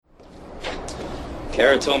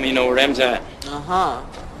Kara told me you know where M's at. Uh-huh.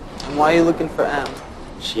 And why are you looking for M?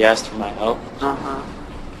 She asked for my help. Uh-huh.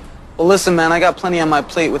 Well, listen, man, I got plenty on my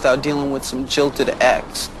plate without dealing with some jilted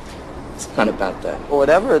ex. It's not about that. Well,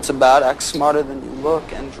 whatever it's about, act smarter than you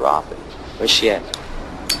look and drop it. Where's she at?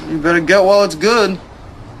 You better get while it's good.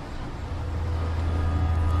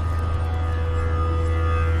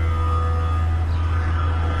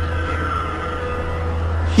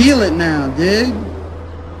 Heal it now, dig?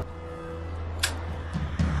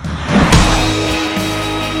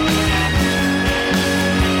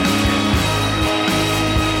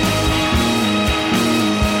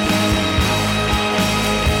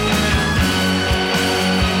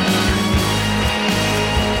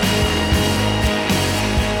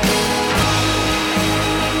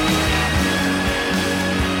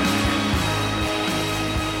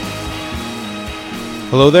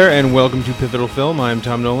 Hello there, and welcome to Pivotal Film. I'm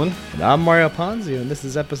Tom Nolan. And I'm Mario Ponzio, and this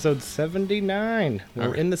is episode 79.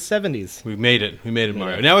 We're in the 70s. We made it,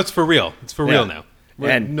 Mario. Now it's for real. It's for real now.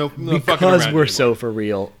 And no fucking around because we're anymore. so for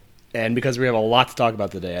real, and because we have a lot to talk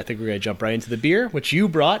about today, I think we're going to jump right into the beer, which you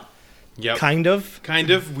brought. Yep. Kind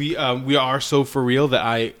of. We are so for real that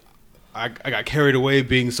I got carried away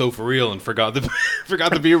being so for real and forgot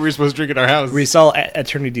the beer we were supposed to drink at our house. We saw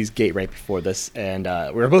Eternity's Gate right before this, and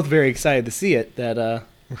we were both very excited to see it, that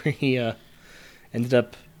we ended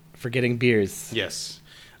up forgetting beers. Yes.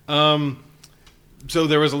 So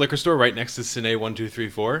there was a liquor store right next to Cine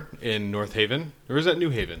 1234 in North Haven. Or is that New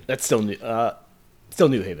Haven? That's still New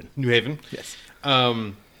Haven. New Haven? Yes.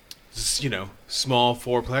 Small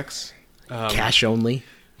fourplex. Cash only.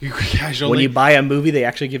 Cash only. When you buy a movie, they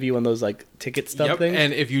actually give you one of those like ticket stub Yep. things.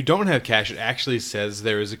 And if you don't have cash, it actually says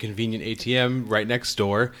there is a convenient ATM right next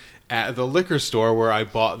door at the liquor store where I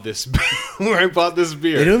bought this beer.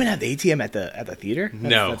 They don't even have the ATM at the theater?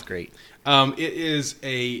 No. That's great. It is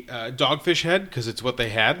a Dogfish Head because it's what they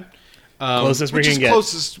had. Closest we can get.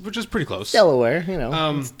 Which is pretty close. Delaware,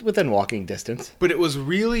 it's within walking distance. But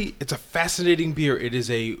it's a fascinating beer.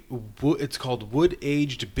 It's called Wood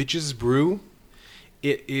Aged Bitches Brew.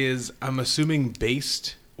 It is, I'm assuming,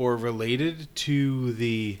 based or related to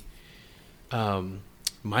the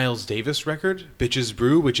Miles Davis record, Bitches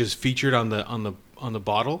Brew, which is featured on the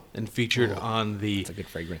bottle and featured on the. That's a good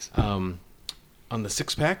fragrance. On the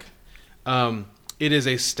 6-pack. It is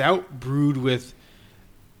a stout brewed with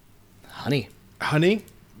Honey.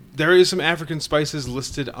 There is some African spices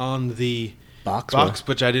listed on the box,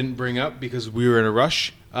 which I didn't bring up because we were in a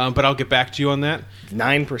rush. But I'll get back to you on that.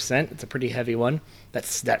 9%. It's a pretty heavy one.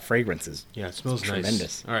 That fragrance is it smells nice.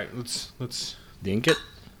 Tremendous. All right, let's dink it.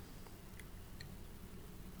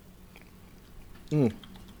 Ooh,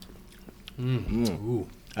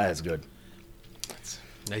 That is good. it's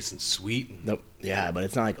nice and sweet. Nope. Yeah, but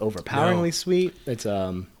it's not like overpoweringly sweet. It's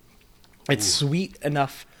sweet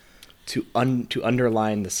enough to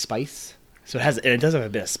underline the spice. So it does have a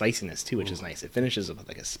bit of spiciness too, which is nice. It finishes with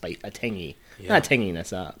like a tangy, not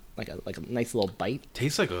tanginess, like a nice little bite.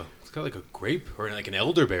 Tastes like it's got like a grape or like an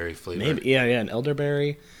elderberry flavor. Maybe an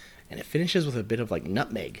elderberry, and it finishes with a bit of like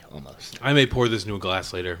nutmeg almost. I may pour this into a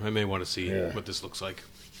glass later. I may want to see what this looks like.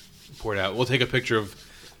 Pour it out. We'll take a picture of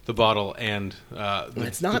the bottle and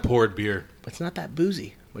the poured beer. It's not that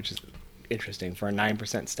boozy, which is interesting for a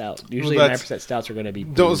 9% stout. Usually 9% stouts are going to be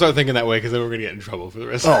boozy. Don't start thinking that way because then we're going to get in trouble for the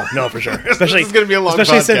rest. Oh, no, for sure. Especially, this is going to be a long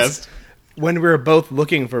especially podcast. Since when we were both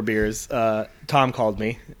looking for beers, Tom called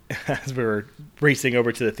me as we were racing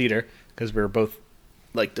over to the theater because we were both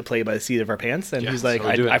like to play by the seat of our pants. And he's like,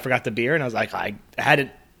 I forgot the beer. And I was like, I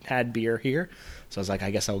hadn't had beer here. So I was like,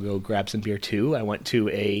 I guess I'll go grab some beer too. I went to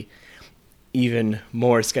a even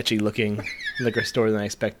more sketchy looking liquor store than I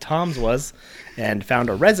expect Tom's was and found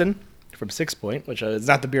a resin from 6 Point, which is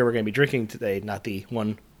not the beer we're going to be drinking today, not the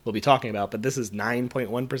one we'll be talking about, but this is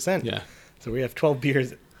 9.1%. Yeah. So we have 12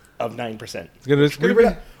 beers of 9%.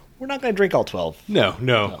 We're not going to drink all 12.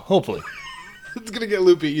 No. Hopefully. It's going to get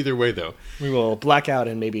loopy either way, though. We will black out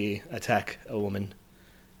and maybe attack a woman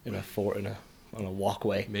on a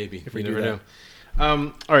walkway. Maybe. If we never do that. know.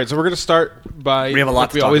 All right, so we're going to start by... We have a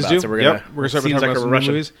lot to talk always about, do. so we're going to start by talking about some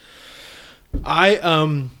movies.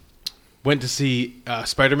 I went to see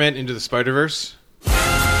Spider-Man Into the Spider-Verse. Ladies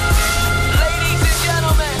and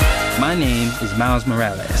gentlemen, my name is Miles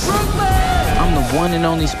Morales. I'm the one and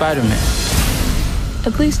only Spider-Man.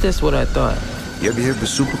 At least that's what I thought. You ever hear of the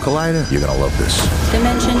Super Collider? You're gonna love this.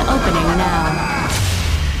 Dimension opening now.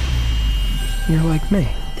 You're like me.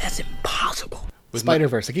 That's impossible.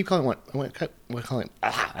 Spider-Verse. I keep calling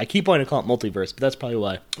I keep wanting to call it multiverse, but that's probably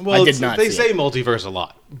why. Well, I did not. They say multiverse a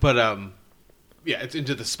lot, but yeah, it's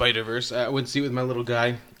Into the Spider-Verse. I went to see it with my little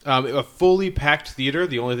guy. A fully packed theater.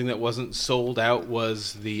 The only thing that wasn't sold out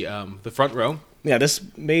was the front row. Yeah, this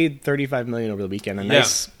made $35 million over the weekend. A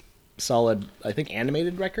nice, solid, I think,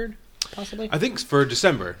 animated record, possibly. I think for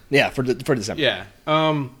December. Yeah, for December. Yeah.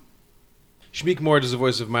 Shameik Moore does the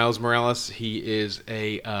voice of Miles Morales. He is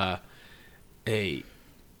a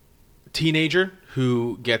teenager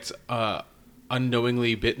who gets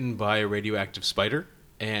unknowingly bitten by a radioactive spider,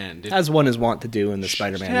 and as one is wont to do in the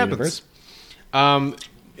Spider-Man universe.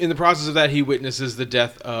 In the process of that, he witnesses the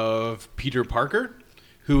death of Peter Parker,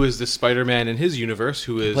 who is the Spider-Man in his universe,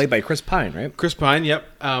 who is played by Chris Pine, right? Chris Pine, yep.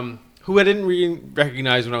 Who I didn't really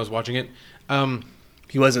recognize when I was watching it.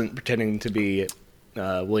 He wasn't pretending to be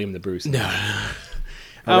William the Bruce. No.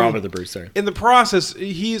 Robert the Bruce, sorry. In the process,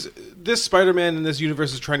 this Spider-Man in this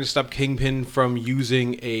universe is trying to stop Kingpin from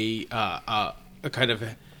using a kind of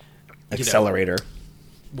accelerator,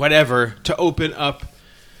 whatever, to open up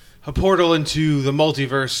a portal into the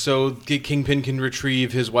multiverse so Kingpin can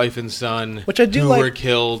retrieve his wife and son, which I do who like, were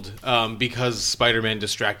killed because Spider-Man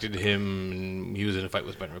distracted him and he was in a fight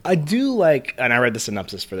with Spider-Man. I do like, and I read the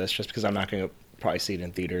synopsis for this just because I'm not going to probably see it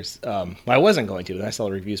in theaters. I wasn't going to, and I saw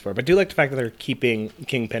the reviews for it. But I do like the fact that they're keeping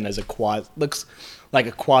Kingpin as looks like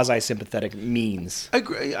a quasi-sympathetic means.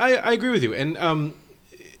 I agree with you, and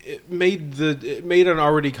it made an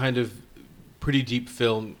already kind of pretty deep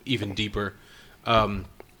film even deeper.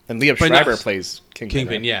 And Liev Schreiber plays Kingpin.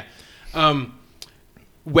 Right? Yeah.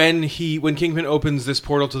 When Kingpin opens this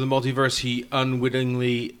portal to the multiverse, he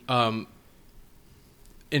unwittingly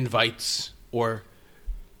invites or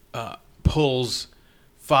pulls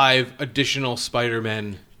 5 additional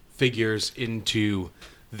Spider-Man figures into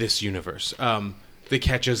this universe. The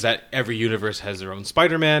catch is that every universe has their own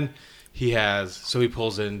Spider-Man. He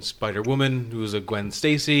pulls in Spider-Woman, who's a Gwen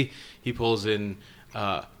Stacy. He pulls in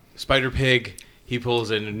Spider-Pig. He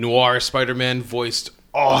pulls in Noir Spider-Man, voiced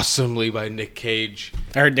awesomely by Nick Cage.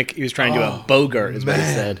 I heard he was trying to do a Bogart, is what he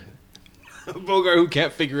said. Bogart who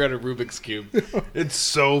can't figure out a Rubik's Cube. It's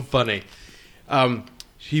so funny.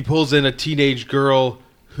 He pulls in a teenage girl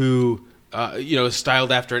who, is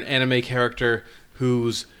styled after an anime character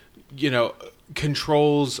who's,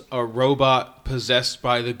 controls a robot possessed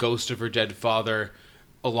by the ghost of her dead father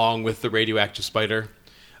along with the radioactive spider.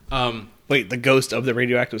 Wait, the ghost of the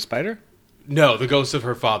radioactive spider? No, the ghost of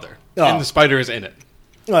her father. Oh. And the spider is in it.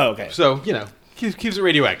 Oh, okay. So, keeps it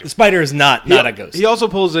radioactive. The spider is not a ghost. He also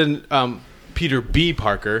pulls in Peter B.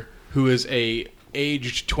 Parker, who is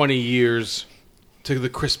aged 20 years to the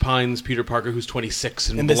Chris Pine's Peter Parker, who's 26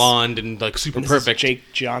 and blonde and super perfect. Jake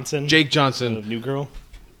Johnson. New Girl.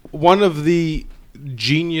 One of the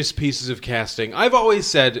genius pieces of casting. I've always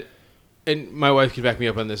said, and my wife can back me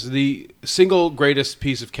up on this, the single greatest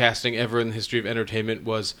piece of casting ever in the history of entertainment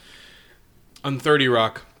was on 30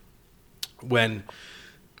 Rock, when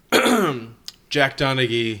Jack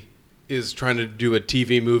Donaghy is trying to do a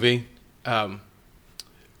TV movie, and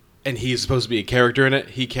he's supposed to be a character in it.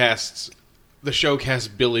 The show casts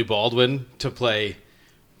Billy Baldwin to play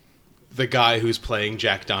the guy who's playing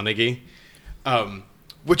Jack Donaghy,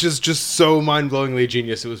 which is just so mind-blowingly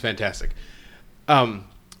genius. It was fantastic.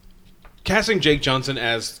 Casting Jake Johnson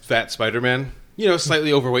as Fat Spider-Man,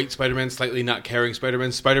 slightly overweight Spider-Man, slightly not caring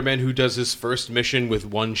Spider-Man, Spider-Man who does his first mission with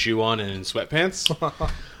one shoe on and in sweatpants,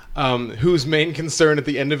 whose main concern at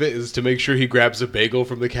the end of it is to make sure he grabs a bagel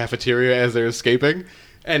from the cafeteria as they're escaping,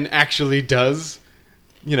 and actually does,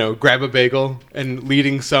 grab a bagel, and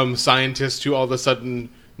leading some scientist who all of a sudden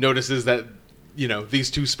notices that, these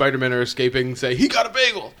 2 Spider-Men are escaping, say, he got a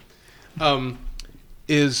bagel,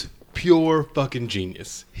 is pure fucking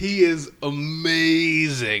genius. He is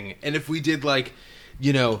amazing. And if we did an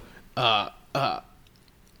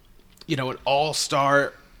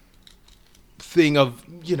all-star thing of,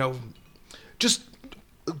 just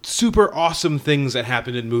super awesome things that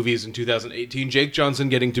happened in movies in 2018, Jake Johnson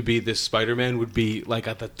getting to be this Spider-Man would be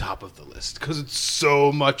at the top of the list because it's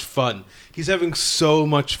so much fun. He's having so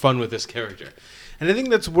much fun with this character. And I think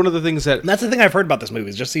that's one of the things that... And that's the thing I've heard about this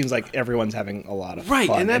movie. It just seems like everyone's having a lot of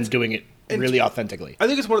fun and doing it really authentically. I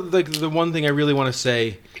think it's one of the one thing I really want to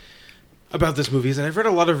say about this movie is that I've read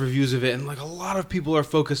a lot of reviews of it, and a lot of people are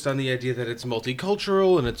focused on the idea that it's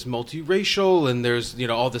multicultural and it's multiracial, and there's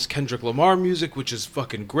all this Kendrick Lamar music, which is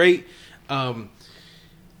fucking great. There's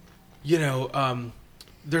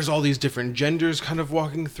all these different genders kind of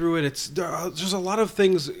walking through it. There's a lot of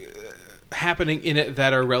things happening in it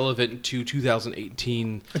that are relevant to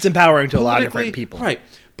 2018. It's empowering to a lot of different people. Right.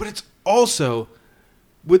 But it's also...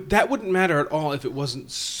 that wouldn't matter at all if it wasn't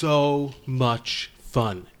so much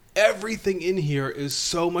fun. Everything in here is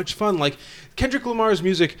so much fun. Kendrick Lamar's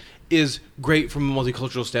music is great from a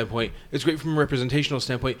multicultural standpoint. It's great from a representational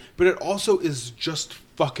standpoint. But it also is just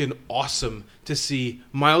fucking awesome to see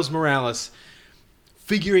Miles Morales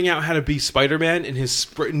figuring out how to be Spider-Man in his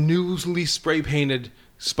newly spray-painted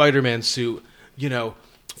Spider-Man suit, you know,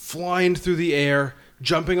 flying through the air,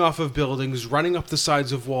 jumping off of buildings, running up the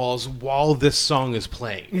sides of walls while this song is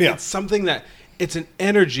playing. Yeah. It's something that, it's an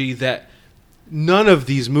energy that none of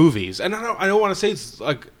these movies, and I don't want to say it's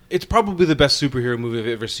like, it's probably the best superhero movie I've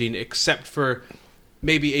ever seen, except for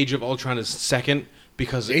maybe Age of Ultron is second,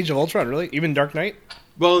 because... Age of Ultron, really? Even Dark Knight?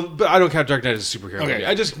 Well, but I don't count Dark Knight as a superhero movie.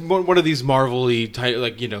 I just want one of these Marvel-y type,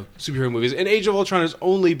 like, you know, superhero movies. And Age of Ultron is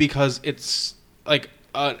only because it's like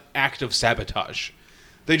an act of sabotage.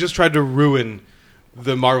 They just tried to ruin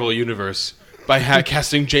the Marvel universe by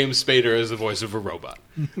casting James Spader as the voice of a robot.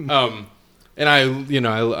 And I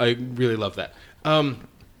really love that.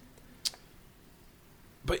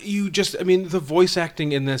 But you just, I mean, the voice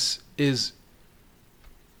acting in this is,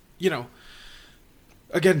 you know,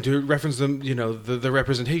 again, to reference them, you know, the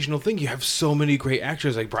representational thing, you have so many great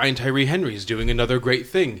actors, like Brian Tyree Henry is doing another great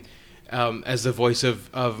thing as the voice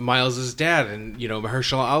of Miles' dad, and, you know,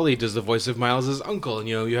 Mahershala Ali does the voice of Miles' uncle, and,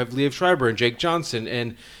 you know, you have Liev Schreiber and Jake Johnson,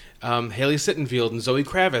 and Haley Sittenfeld and Zoe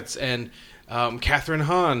Kravitz, and Catherine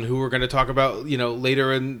Hahn, who we're going to talk about, you know,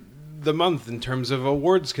 later in the month in terms of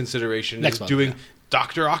awards consideration, is doing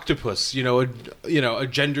Dr. Octopus, you know, a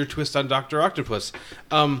gender twist on Dr. Octopus.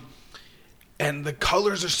 And the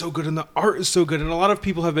colors are so good, and the art is so good, and a lot of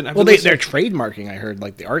people have been... They're trademarking, I heard,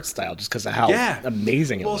 like, the art style, just because of how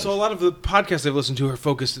amazing it was. Well, so a lot of the podcasts I've listened to are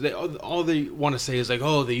focused... all they want to say is, like,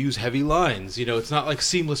 oh, they use heavy lines. You know, it's not like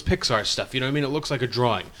seamless Pixar stuff. You know what I mean? It looks like a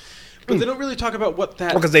drawing. But they don't really talk about what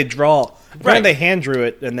that... Because they draw... Right. They hand drew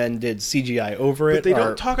it and then did CGI over it. But they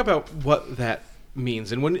don't talk about what that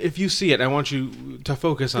means. And if you see it, I want you to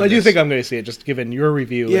focus on I do think I'm going to see it, just given your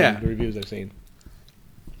review and the reviews I've seen.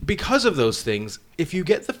 Because of those things, if you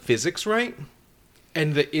get the physics right,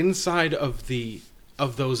 and the inside of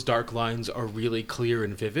those dark lines are really clear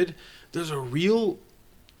and vivid, there's a real,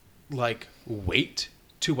 like, weight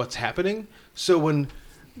to what's happening. So when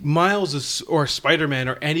Miles or Spider-Man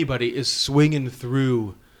or anybody is swinging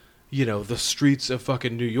through, you know, the streets of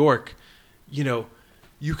fucking New York, you know,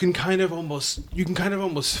 you can kind of almost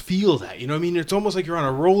feel that. You know what I mean? It's almost like you're on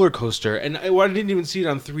a roller coaster. And I didn't even see it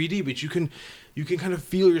on 3D, but you can kind of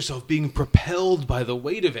feel yourself being propelled by the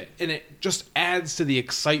weight of it, and it just adds to the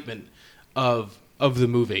excitement of the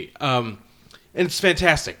movie. And it's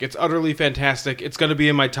fantastic. It's utterly fantastic. It's going to be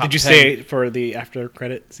in my top 10. Did you say it for the after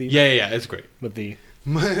credit scene? Yeah, it's great. With the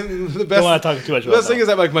best, don't want to talk too much about the best thing is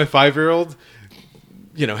that, like, my 5-year-old,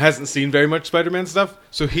 you know, hasn't seen very much Spider-Man stuff,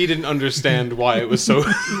 so he didn't understand why it was so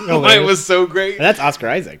great. And that's Oscar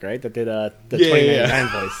Isaac, right? That did the 2099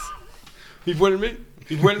 voice. He pointed at me.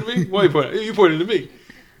 You pointed at me? Why you pointed at me?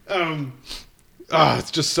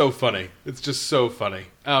 It's just so funny. It's just so funny.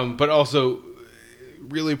 But also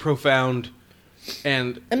really profound,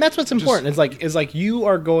 and that's what's important. It's like you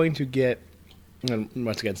are going to get, and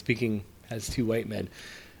once again, speaking as two white men,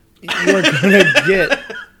 you're going to get,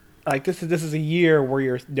 like, this is a year where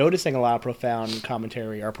you're noticing a lot of profound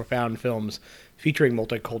commentary or profound films featuring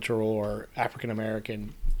multicultural or African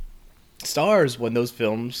American stars, when those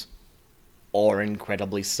films are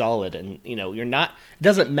incredibly solid, and, you know, it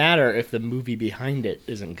doesn't matter if the movie behind it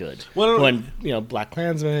isn't good. When, you know, Black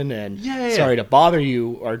Klansman and Sorry to Bother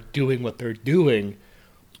You are doing what they're doing,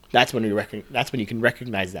 that's when you can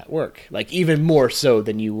recognize that work, like, even more so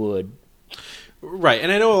than you would. Right,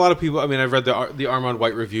 and I know a lot of people. I mean, I've read the Armand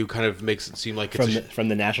White review. Kind of makes it seem like it's from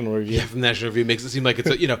the National Review. Yeah, from the National Review makes it seem like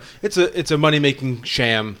it's a money making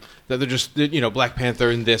sham, that they're just, you know, Black Panther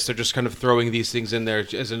and this, they're just kind of throwing these things in there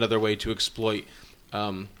as another way to exploit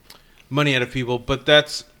money out of people. But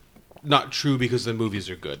that's not true, because the movies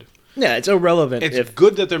are good. Yeah, it's irrelevant. It's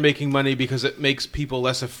good that they're making money, because it makes people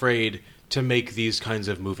less afraid to make these kinds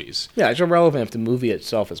of movies. Yeah, it's irrelevant if the movie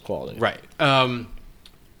itself is quality. Right.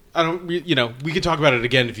 I don't, you know, we could talk about it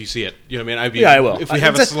again if you see it. You know what I mean? I will. If we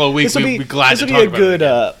have a slow week, we'd be glad to talk about it. This would be a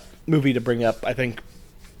good movie to bring up, I think,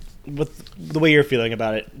 with the way you're feeling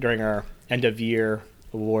about it during our end-of-year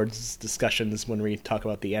awards discussions when we talk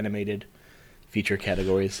about the animated feature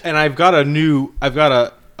categories. And I've got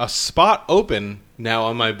a spot open now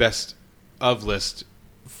on my best of list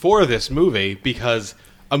for this movie, because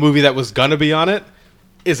a movie that was going to be on it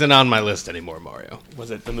isn't on my list anymore, Mario.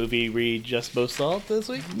 Was it the movie we just both saw this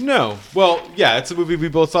week? No. Well, yeah, it's a movie we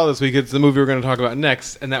both saw this week. It's the movie we're going to talk about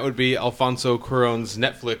next, and that would be Alfonso Cuarón's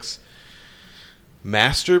Netflix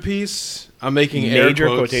masterpiece. I'm making major air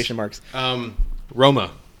quotes. Quotation marks.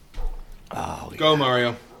 Roma. Oh, yeah. Go,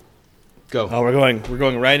 Mario. Go. Oh, we're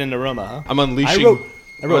going right into Roma, huh? I'm unleashing.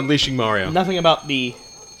 I wrote unleashing Mario. Nothing about the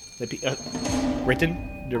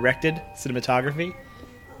written, directed cinematography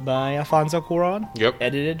by Alfonso Cuarón. Yep.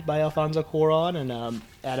 Edited by Alfonso Cuarón and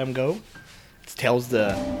Adam Go. It tells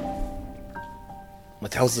the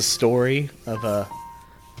story of a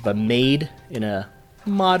maid in a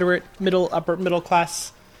moderate upper middle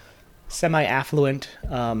class, semi-affluent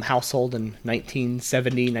household in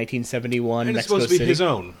 1970, 1971. And it's Mexico supposed to be City. his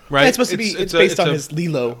own, right? Yeah, it's supposed to be. It's based on his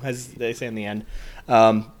Lilo, as they say in the end.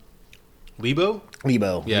 Lebo?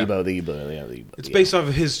 Lebo. Yeah. Lebo. It's based off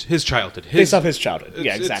of his childhood. Based off his childhood.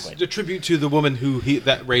 Yeah, exactly. It's a tribute to the woman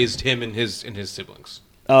that raised him and his siblings.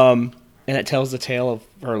 And it tells the tale of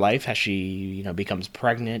her life, how she becomes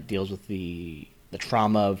pregnant, deals with the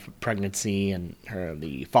trauma of pregnancy, and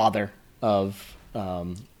the father of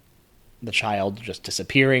the child just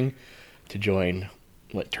disappearing to join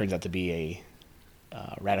what turns out to be a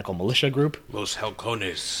radical militia group. Los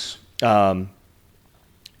Halcones.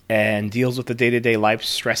 And deals with the day-to-day life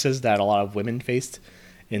stresses that a lot of women faced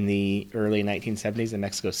in the early 1970s in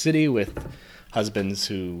Mexico City, with husbands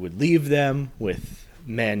who would leave them, with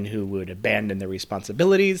men who would abandon their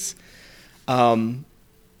responsibilities,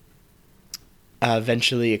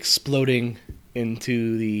 eventually exploding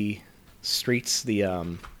into the streets.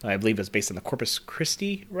 I believe it's based on the Corpus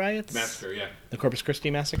Christi riots? Massacre, yeah. The Corpus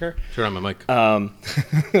Christi massacre. Turn on my mic.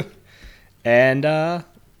 And,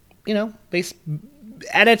 based...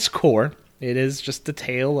 At its core, it is just the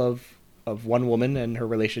tale of one woman and her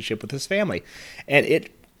relationship with his family. And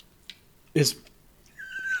it is...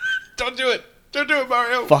 Don't do it! Don't do it,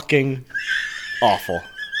 Mario! Fucking awful.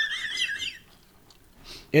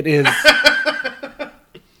 It is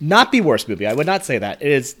not the worst movie. I would not say that.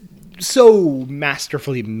 It is so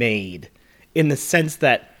masterfully made in the sense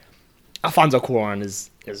that Alfonso Cuarón is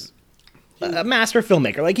a master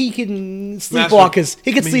filmmaker. Like, he can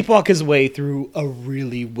sleepwalk his way through a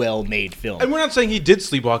really well-made film. And we're not saying he did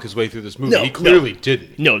sleepwalk his way through this movie. He clearly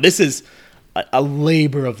didn't. No, this is a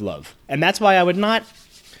labor of love. And that's why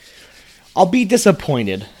I'll be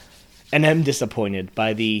disappointed, and am disappointed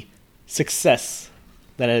by the success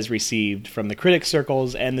that it has received from the critic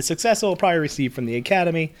circles, and the success it will probably receive from the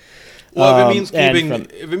Academy. Well, if it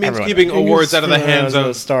means keeping awards out of the hands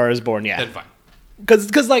of Star is Born, yeah. Then fine.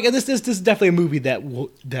 Because like this is definitely a movie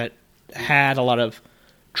that had a lot of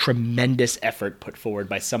tremendous effort put forward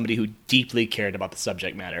by somebody who deeply cared about the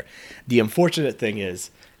subject matter. The unfortunate thing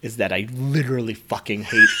is that I literally fucking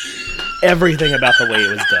hate everything about the way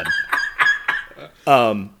it was done.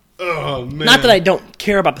 Oh man! Not that I don't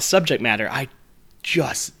care about the subject matter. I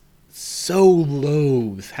just so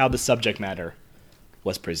loathe how the subject matter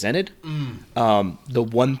was presented. The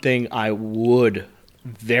one thing I would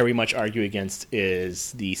very much argue against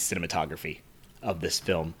is the cinematography of this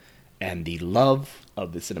film and the love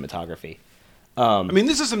of the cinematography. I mean,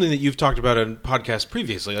 this is something that you've talked about in podcasts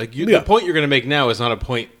previously. Like, the point you're going to make now is not a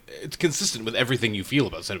point. It's consistent with everything you feel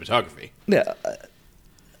about cinematography. Yeah.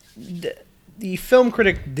 The film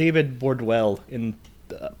critic David Bordwell in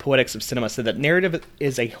Poetics of Cinema said that narrative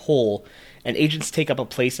is a whole, and agents take up a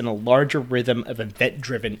place in a larger rhythm of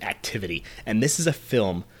event-driven activity. And this is a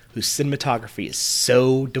film whose cinematography is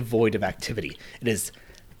so devoid of activity. It is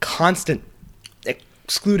constant,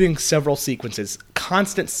 excluding several sequences,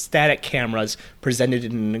 constant static cameras presented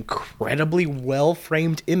in an incredibly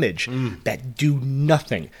well-framed image that do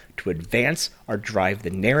nothing to advance or drive the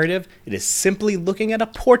narrative. It is simply looking at a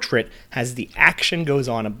portrait as the action goes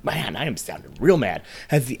on. Man, I am sounding real mad.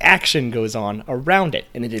 As the action goes on around it,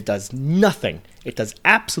 and it does nothing. It does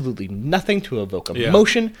absolutely nothing to evoke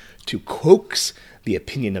emotion, to coax the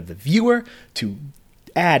opinion of the viewer, to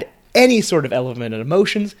add any sort of element of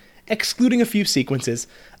emotions, excluding a few sequences.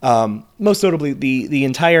 Most notably, the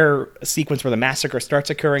entire sequence where the massacre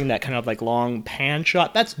starts occurring, that kind of like long pan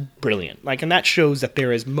shot, that's brilliant. Like, and that shows that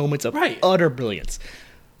there is moments of utter brilliance.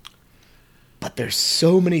 But there's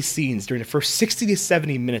so many scenes during the first 60 to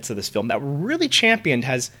 70 minutes of this film that were really championed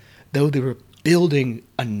as though they were building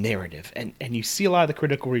a narrative. And you see a lot of the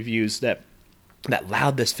critical reviews that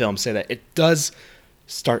laud this film say that it does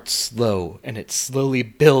start slow and it slowly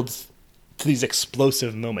builds to these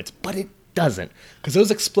explosive moments, but it doesn't, because those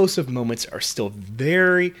explosive moments are still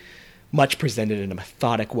very much presented in a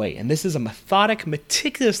methodic way. And this is a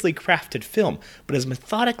meticulously crafted film, but is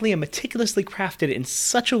methodically and meticulously crafted in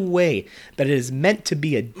such a way that it is meant to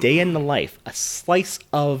be a day in the life, a slice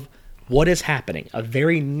of what is happening, a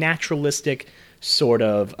very naturalistic sort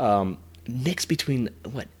of mix between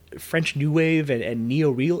French New Wave and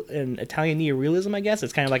Italian neorealism, I guess.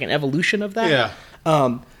 It's kind of like an evolution of that.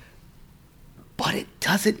 Yeah. but it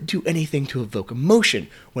doesn't do anything to evoke emotion.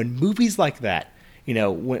 When movies like that,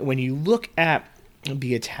 when you look at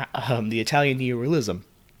the Italian neorealism,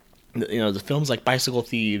 the films like Bicycle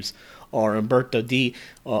Thieves or Umberto D,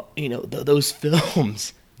 those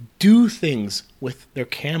films do things with their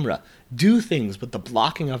camera, do things with the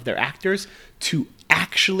blocking of their actors to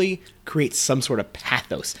actually create some sort of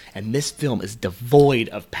pathos. And this film is devoid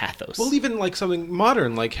of pathos. Well, even like something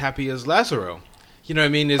modern, like Happy as Lazzaro. You know what I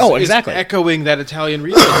mean? Exactly. Is echoing that Italian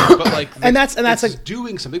realism, but like, and that's like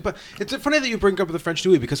doing something. But it's funny that you bring up the French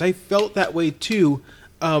New Wave, because I felt that way too,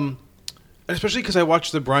 especially because I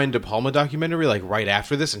watched the Brian De Palma documentary like right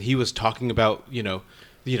after this, and he was talking about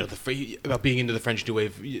about being into the French New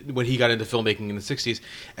Wave when he got into filmmaking in the '60s,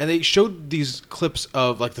 and they showed these clips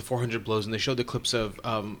of like the 400 Blows, and they showed the clips of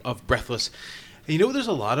Breathless. And there's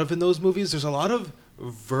a lot of in those movies. There's a lot of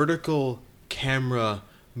vertical camera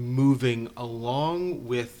moving along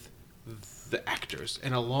with the actors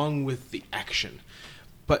and along with the action,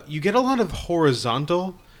 but you get a lot of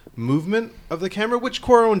horizontal movement of the camera, which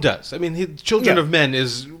Cuarón does. I mean, Children of Men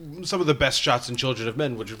is some of the best shots in Children of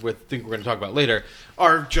Men, which I think we're going to talk about later,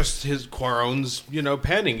 are just his Cuarón's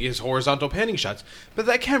panning, his horizontal panning shots. But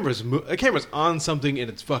that camera's on something and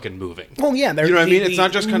it's fucking moving. Well, yeah, you know what I mean. It's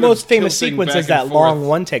not just kind of most of famous sequence is that long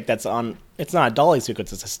one take that's on. It's not a dolly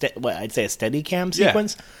sequence. It's I'd say a steady cam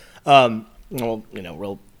sequence. Yeah.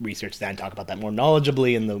 We'll research that and talk about that more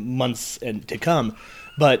knowledgeably in the months to come.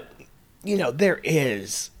 But there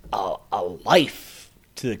is a life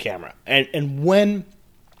to the camera, and when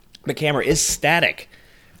the camera is static,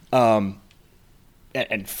 and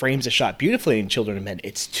frames a shot beautifully in Children of Men,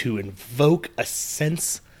 it's to invoke a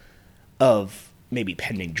sense of maybe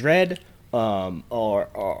pending dread,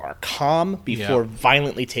 or calm before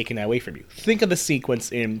violently taking that away from you. Think of the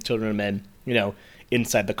sequence in Children of Men,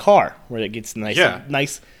 inside the car, where it gets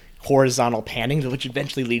nice horizontal panning, which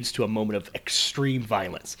eventually leads to a moment of extreme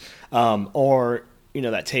violence. Or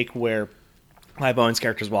that take where Clive Owen's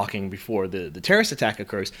character is walking before the terrorist attack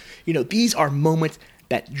occurs. These are moments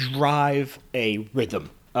that drive a rhythm.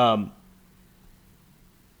 Going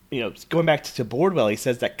back to Bordwell, he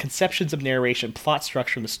says that conceptions of narration, plot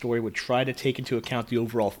structure in the story would try to take into account the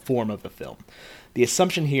overall form of the film. The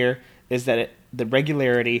assumption here is that the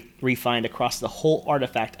regularity refined across the whole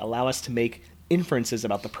artifact allow us to make inferences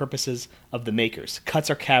about the purposes of the makers. Cuts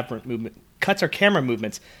or camera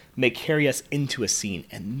movements may carry us into a scene,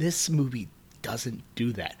 and this movie doesn't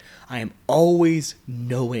do that. I am always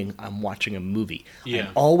knowing I'm watching a movie. Yeah.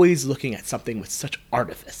 I'm always looking at something with such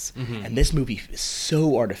artifice, and this movie is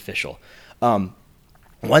so artificial.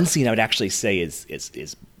 One scene I would actually say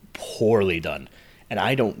is poorly done, and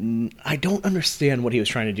I don't understand what he was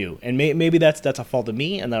trying to do. And maybe that's a fault of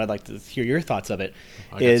me, and I'd like to hear your thoughts of it.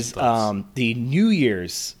 Is the New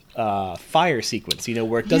Year's fire sequence?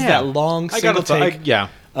 Where it does that long single take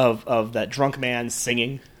of that drunk man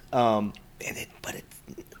singing.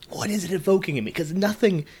 What is it evoking in me? Because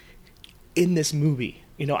nothing in this movie,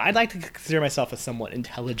 I'd like to consider myself a somewhat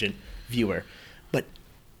intelligent viewer, but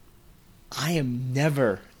I am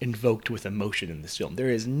never invoked with emotion in this film. There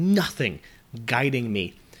is nothing guiding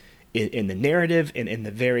me in the narrative and in the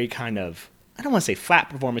very kind of, I don't want to say flat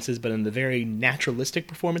performances, but in the very naturalistic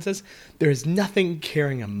performances. There is nothing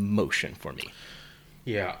carrying emotion for me.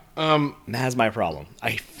 Yeah. That's my problem.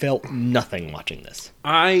 I felt nothing watching this.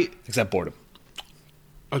 Except boredom.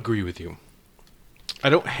 Agree with you. I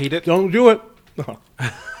don't hate it. Don't do it.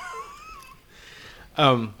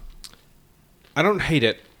 I don't hate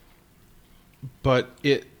it, but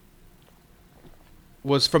it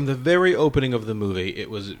was from the very opening of the movie. It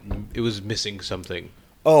was missing something.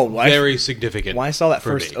 Very significant. When I saw that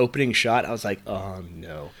first opening shot, I was like, "Oh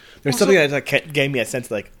no!" There's something that gave me a sense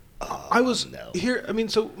like, "Oh, I was no." here. I mean,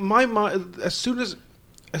 so my mind, as soon as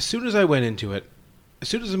I went into it, as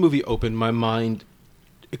soon as the movie opened, my mind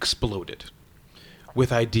exploded with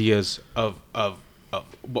ideas of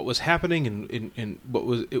what was happening and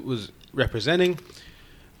what it was representing.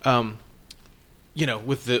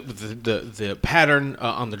 With the pattern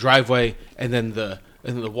on the driveway, and then the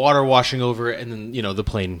water washing over it, and then the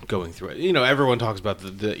plane going through it. Everyone talks about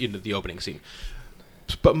the opening scene,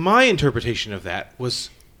 but my interpretation of that was,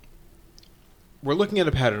 we're looking at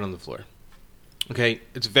a pattern on the floor. Okay,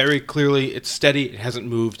 it's very clearly, it's steady, it hasn't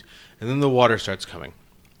moved, and then the water starts coming.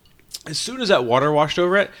 As soon as that water washed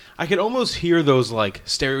over it, I could almost hear those like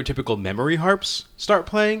stereotypical memory harps start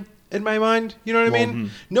playing in my mind. You know what I mean?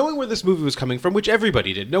 Knowing where this movie was coming from, which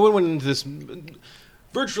everybody did. No one went into this.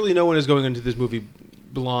 Virtually no one is going into this movie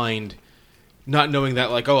blind, not knowing that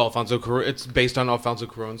it's based on Alfonso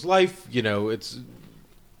Cuarón's life. It's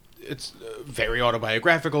very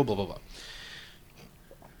autobiographical. Blah blah blah.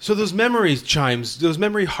 So those memory chimes, those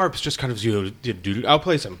memory harps just kind of, I'll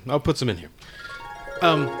play some. I'll put some in here.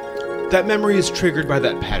 That memory is triggered by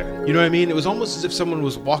that pattern. You know what I mean? It was almost as if someone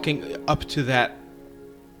was walking up to that,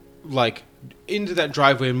 like, into that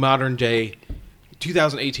driveway in modern day,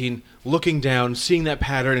 2018, looking down, seeing that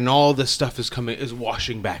pattern, and all this stuff is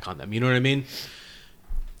washing back on them. You know what I mean?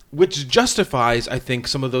 Which justifies, I think,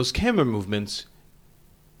 some of those camera movements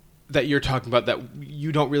that you're talking about that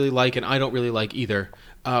you don't really like and I don't really like either.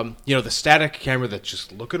 The static camera that's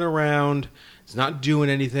just looking around, it's not doing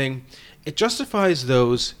anything. It justifies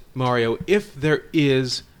those, Mario, if there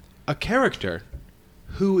is a character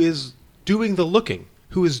who is doing the looking,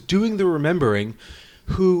 who is doing the remembering,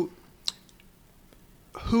 who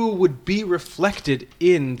would be reflected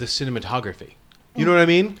in the cinematography. You know what I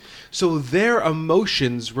mean? So their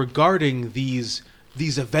emotions regarding these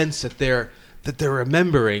events that they're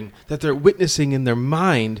remembering, that they're witnessing in their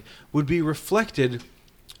mind, would be reflected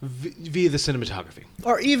via the cinematography.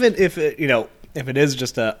 Or even if it is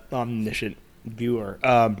just a omniscient viewer,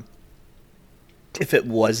 if it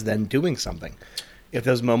was then doing something, if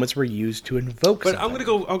those moments were used to invoke something.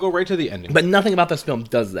 I'll go right to the ending. But nothing about this film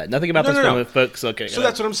does that. Nothing about this film evokes. Okay, so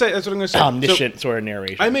that's what I'm saying. That's what I'm going to say. Omniscient sort of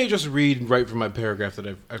narration. I may just read right from my paragraph that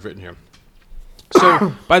I've written here.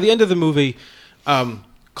 So by the end of the movie,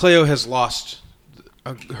 Cleo has lost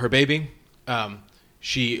her baby.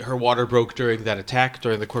 Her water broke during that attack,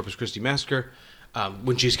 during the Corpus Christi massacre,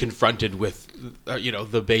 when she's confronted with,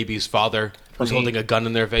 the baby's father who's holding a gun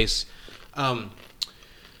in their face.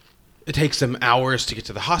 It takes them hours to get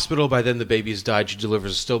to the hospital. By then, the baby's died. She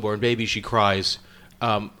delivers a stillborn baby. She cries.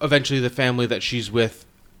 Eventually, the family that she's with,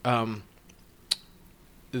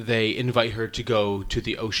 they invite her to go to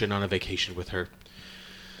the ocean on a vacation with her.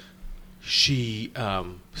 She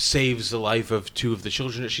saves the life of 2 of the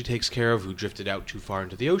children that she takes care of who drifted out too far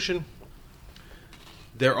into the ocean.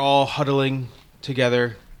 They're all huddling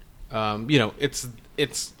together. It's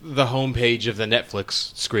the homepage of the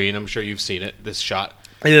Netflix screen. I'm sure you've seen it, this shot.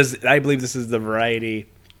 It is. I believe this is the Variety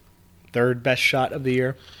 3rd best shot of the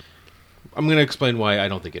year. I'm going to explain why I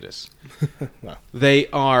don't think it is. Well. They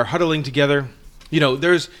are huddling together.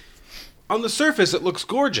 There's... On the surface, it looks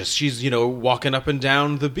gorgeous. She's, walking up and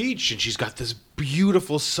down the beach, and she's got this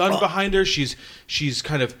beautiful sun behind her. She's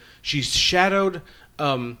shadowed.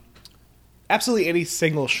 Absolutely any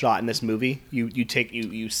single shot in this movie, you take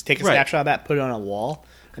a snapshot of that, put it on a wall,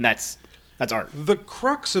 and that's art. The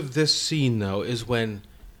crux of this scene, though, is when,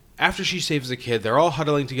 after she saves the kid, they're all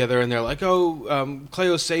huddling together, and they're like,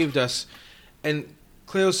 Cleo saved us. And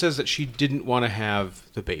Cleo says that she didn't want to have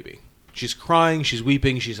the baby. She's crying, she's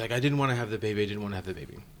weeping, she's like, I didn't want to have the baby.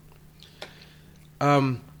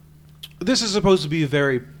 This is supposed to be a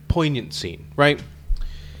very poignant scene, right?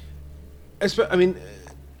 Because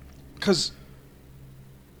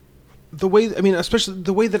especially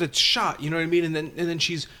the way that it's shot, you know what I mean? And then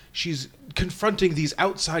she's confronting these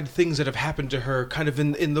outside things that have happened to her, kind of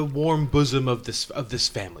in the warm bosom of this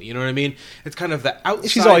family. You know what I mean? It's kind of the outside.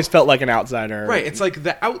 She's always felt like an outsider, right? It's like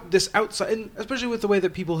this outside, and especially with the way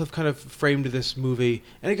that people have kind of framed this movie,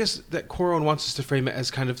 and I guess that Cuarón wants us to frame it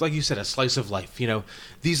as kind of, like you said, a slice of life.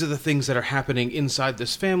 These are the things that are happening inside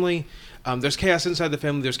this family. There's chaos inside the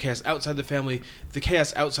family. There's chaos outside the family. The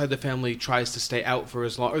chaos outside the family tries to stay out for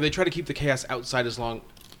as long, or they try to keep the chaos outside as long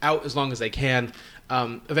as they can.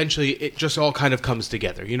 Eventually, it just all kind of comes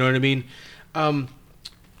together. You know what I mean?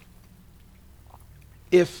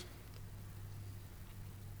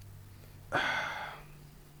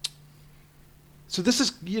 So this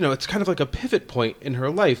is, it's kind of like a pivot point in her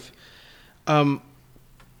life. But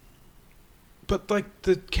like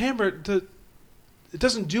the camera, it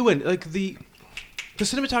doesn't do any, like the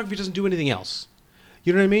cinematography doesn't do anything else.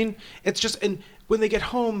 You know what I mean? It's just, and when they get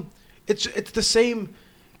home, it's the same.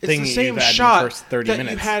 It's the same shot that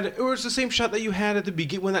you had, or it's the same shot that you had at the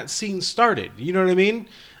beginning when that scene started. You know what I mean?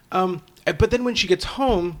 But then when she gets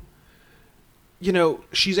home,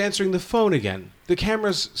 she's answering the phone again. The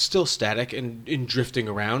camera's still static and drifting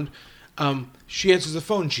around. She answers the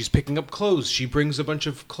phone. She's picking up clothes. She brings a bunch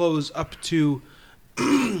of clothes up to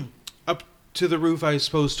the roof, I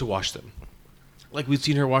suppose, to wash them. Like we've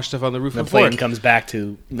seen her wash stuff on the roof before. The plane comes back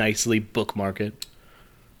to nicely bookmark it.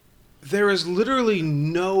 There is literally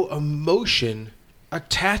no emotion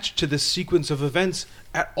attached to this sequence of events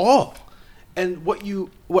at all. And what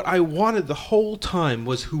I wanted the whole time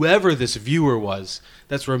was whoever this viewer was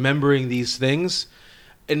that's remembering these things,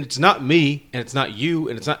 and it's not me, and it's not you,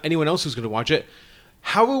 and it's not anyone else who's going to watch it.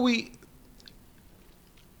 How are we...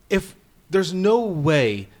 If there's no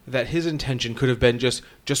way that his intention could have been just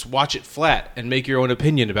watch it flat and make your own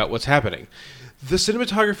opinion about what's happening. The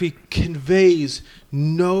cinematography conveys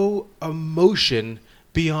no emotion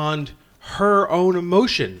beyond her own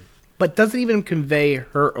emotion. But doesn't even convey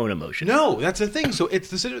her own emotion. No, that's the thing. So it's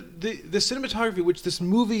the cinematography which this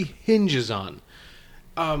movie hinges on,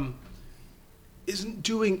 isn't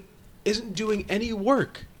doing any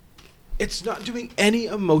work. It's not doing any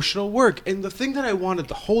emotional work. And the thing that I wanted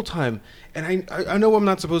the whole time, and I know I'm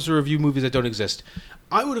not supposed to review movies that don't exist.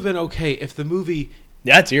 I would have been okay if the movie.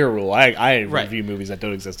 That's your rule. I review movies that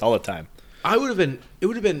don't exist all the time. It would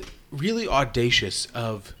have been really audacious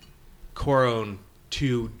of Cuarón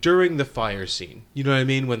to, during the fire scene, you know what I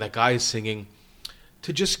mean, when that guy is singing,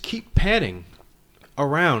 to just keep panning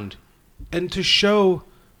around and to show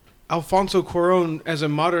Alfonso Cuarón as a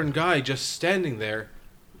modern guy just standing there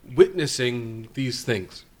witnessing these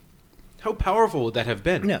things. How powerful would that have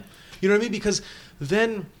been? Yeah. You know what I mean? Because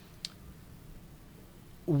then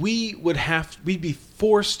we'd be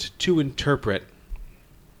forced to interpret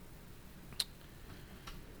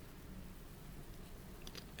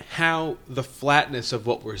how the flatness of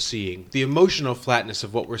what we're seeing, the emotional flatness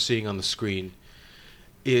of what we're seeing on the screen,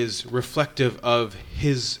 is reflective of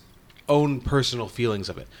his own personal feelings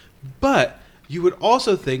of it. But you would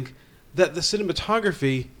also think that the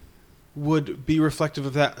cinematography would be reflective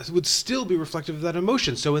of that, would still be reflective of that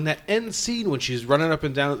emotion. So in that end scene when she's running up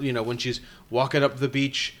and down, when she's walking up the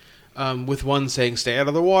beach with one saying, "Stay out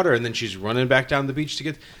of the water," and then she's running back down the beach to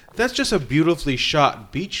get... That's just a beautifully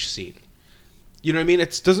shot beach scene. You know what I mean?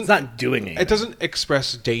 It's not doing anything. It doesn't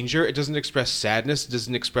express danger. It doesn't express sadness. It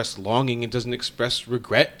doesn't express longing. It doesn't express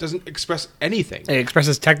regret. It doesn't express anything. It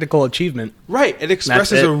expresses technical achievement. Right. It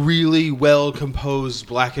expresses a really well-composed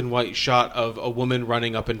black and white shot of a woman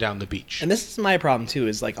running up and down the beach. And this is my problem, too,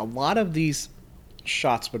 is like a lot of these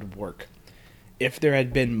shots would work if there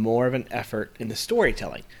had been more of an effort in the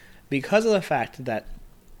storytelling. Because of the fact that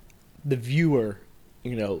the viewer,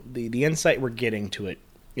 the insight we're getting to it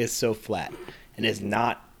is so flat. And is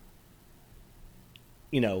not,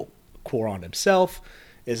 Cuarón himself,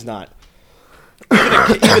 is not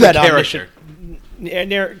even that character.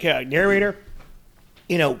 Narrator.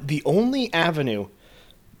 The only avenue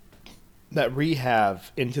that we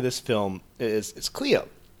have into this film is Cleo.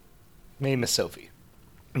 Maybe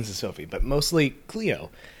Mrs. Sophie, but mostly Cleo.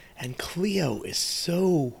 And Cleo is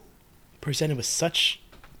so presented with such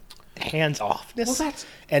hands-offness.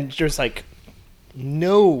 And there's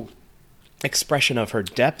no expression of her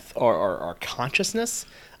depth or consciousness.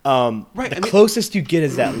 Right. The closest you get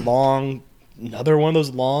is that another one of those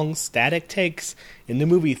long static takes in the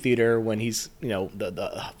movie theater when he's,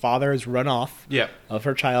 the father has run off of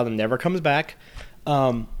her child and never comes back.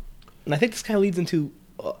 And I think this kind of leads into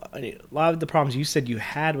a lot of the problems you said you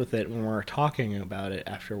had with it when we were talking about it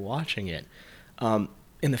after watching it.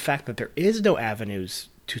 In the fact that there is no avenues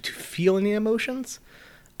to feel any emotions.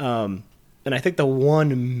 And I think the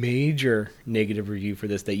one major negative review for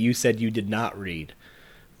this that you said you did not read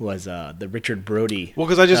was the Richard Brody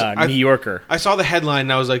New Yorker. I saw the headline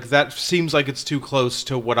and I was like, that seems like it's too close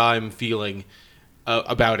to what I'm feeling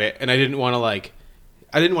about it. And I didn't want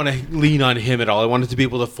to lean on him at all. I wanted to be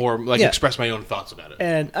able to express my own thoughts about it.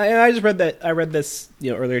 And I just read that. I read this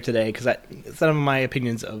earlier today because some of my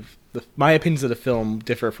opinions of the film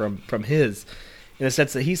differ from his. In the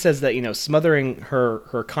sense that he says that, smothering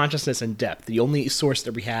her consciousness and depth, the only source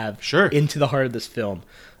that we have into the heart of this film,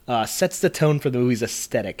 sets the tone for the movie's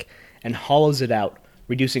aesthetic and hollows it out,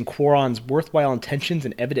 reducing Cuarón's worthwhile intentions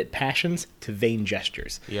and evident passions to vain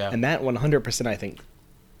gestures. Yeah. And that 100%, I think.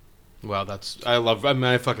 Wow,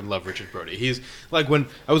 I fucking love Richard Brody. He's like, when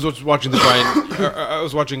I was watching the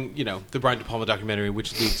Brian De Palma documentary,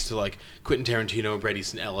 which leads to Quentin Tarantino, Bret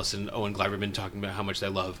Easton Ellis, and Owen Gleiberman talking about how much they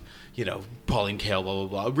love, Pauline Kael, blah blah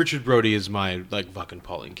blah. Richard Brody is my fucking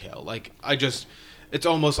Pauline Kael. It's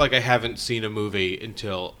almost like I haven't seen a movie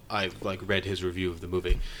until I've read his review of the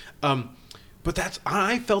movie. But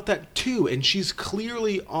I felt that too, and she's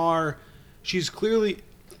clearly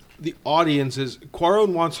the audience's...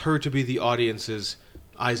 Cuarón wants her to be the audience's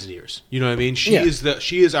eyes and ears. You know what I mean? She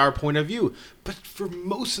is our point of view. But for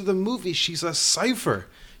most of the movie, she's a cipher.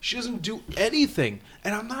 She doesn't do anything.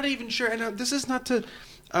 And I'm not even sure... And this is not to...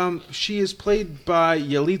 she is played by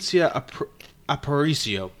Yalitza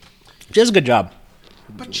Aparicio. She does a good job.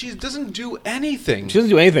 But she doesn't do anything. She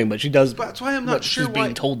doesn't do anything, but she does... But that's why I'm not sure she's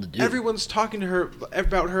being told to do. Everyone's talking to her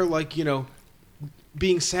about her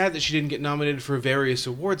being sad that she didn't get nominated for various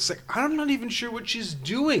awards. It's like, I'm not even sure what she's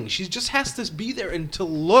doing. She just has to be there and to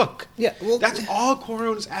look. Yeah, well, that's all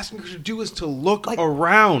Cuarón is asking her to do, is to look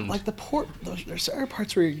around. Like there's certain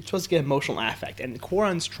parts where you're supposed to get emotional affect, and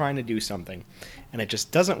Cuarón's trying to do something, and it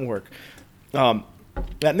just doesn't work.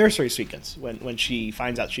 That nursery sequence when she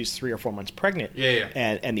finds out she's 3 or 4 months pregnant,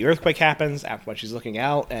 and the earthquake happens after when she's looking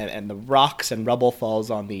out, and the rocks and rubble falls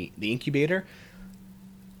on the incubator.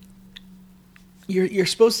 You're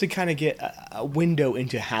supposed to kind of get a window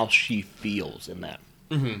into how she feels in that.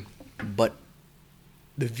 Mm-hmm. But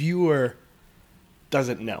the viewer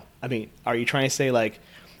doesn't know. I mean, are you trying to say, like,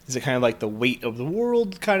 is it kind of like the weight of the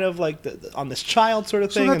world, kind of like on this child sort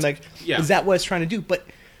of thing? And like, is that what it's trying to do? But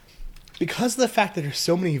because of the fact that there's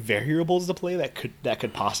so many variables to play that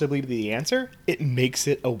could possibly be the answer, it makes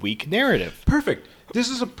it a weak narrative. Perfect. This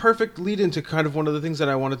is a perfect lead into kind of one of the things that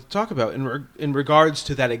I wanted to talk about in regards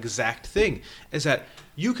to that exact thing, is that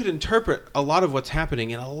you could interpret a lot of what's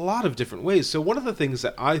happening in a lot of different ways. So one of the things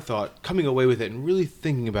that I thought, coming away with it and really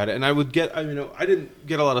thinking about it, and I didn't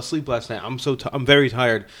get a lot of sleep last night. I'm very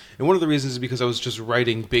tired, and one of the reasons is because I was just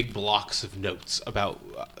writing big blocks of notes about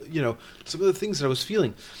some of the things that I was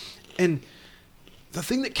feeling. And the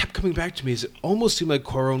thing that kept coming back to me is it almost seemed like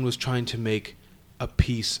Cuarón was trying to make a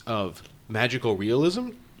piece of magical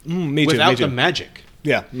realism without the magic.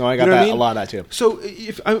 Yeah, no, I got that a lot of that too. So,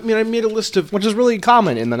 I made a list of... Which is really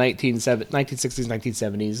common in the 1960s,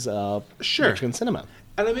 1970s Mexican cinema.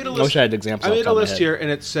 And I made a list... I wish I had examples. I made a list here, and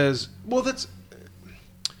it says... Well, that's...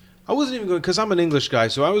 I wasn't even going... Because I'm an English guy,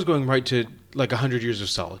 so I was going right to, like, 100 Years of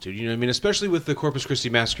Solitude. You know what I mean? Especially with the Corpus Christi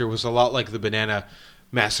Massacre, was a lot like the Banana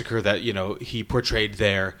Massacre that, he portrayed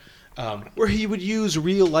there, where he would use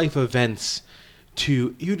real-life events...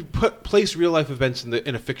 You'd place real life events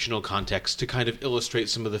in a fictional context to kind of illustrate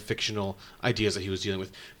some of the fictional ideas that he was dealing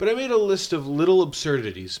with. But I made a list of little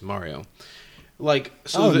absurdities, Mario.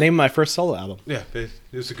 Name my first solo album. Yeah, it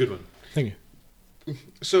was a good one. Thank you.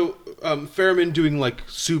 So, Fairman doing like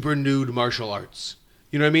super nude martial arts.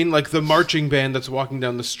 You know what I mean? Like the marching band that's walking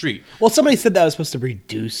down the street. Well, somebody said that was supposed to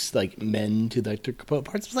reduce like men to like their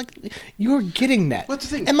parts. It's like you're getting that. What's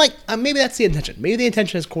the thing? And like maybe that's the intention. Maybe the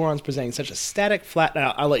intention is Cuarón's presenting such a static, flat.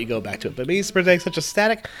 I'll let you go back to it, but maybe he's presenting such a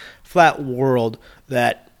static, flat world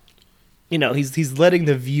that he's letting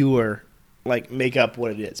the viewer like make up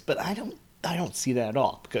what it is. But I don't see that at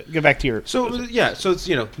all. Go back to your. So it's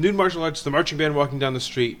nude martial arts, the marching band walking down the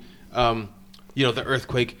street. The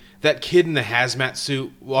earthquake, that kid in the hazmat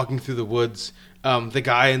suit walking through the woods, the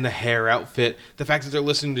guy in the hair outfit, the fact that they're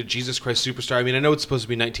listening to Jesus Christ Superstar. I mean, I know it's supposed to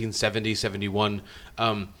be 1970, 71,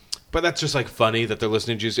 but that's just like funny that they're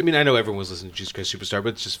listening to Jesus. I mean, I know everyone was listening to Jesus Christ Superstar,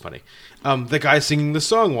 but it's just funny. The guy singing the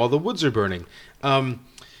song while the woods are burning. That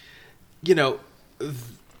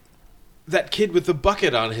kid with the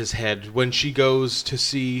bucket on his head when she goes to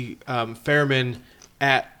see Fairman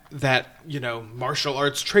at that martial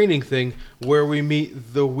arts training thing where we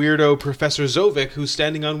meet the weirdo Professor Zovic who's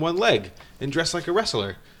standing on one leg and dressed like a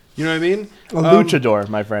wrestler. You know what I mean? A luchador,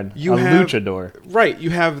 my friend. Luchador. Right. You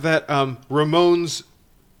have that Ramon's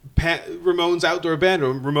outdoor band.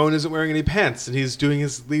 Ramon isn't wearing any pants and he's doing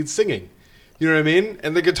his lead singing. You know what I mean?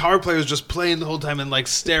 And the guitar player is just playing the whole time and like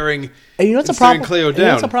staring. And you know what's a problem? Cleo down. You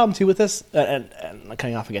know what's a problem too with this? And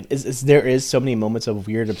cutting off again is there is so many moments of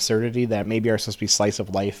weird absurdity that maybe are supposed to be slice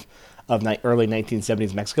of life of early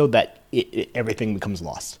 1970s Mexico that everything becomes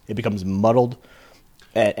lost. It becomes muddled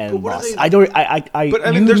and lost. You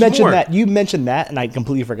mentioned that, and I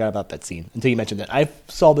completely forgot about that scene until you mentioned it. I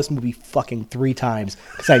saw this movie fucking 3 times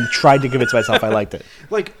because I tried to convince myself I liked it.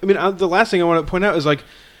 The last thing I want to point out is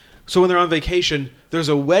so when they're on vacation, there's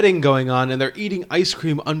a wedding going on, and they're eating ice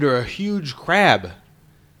cream under a huge crab. You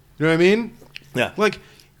know what I mean? Yeah.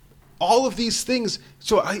 All of these things.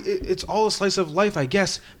 So it's all a slice of life, I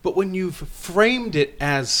guess. But when you've framed it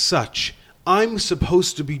as such, I'm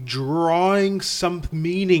supposed to be drawing some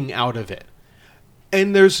meaning out of it.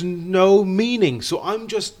 And there's no meaning. So I'm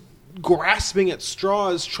just grasping at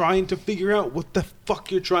straws trying to figure out what the fuck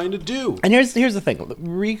you're trying to do. And here's the thing.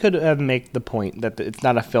 We could make the point that it's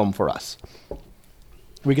not a film for us.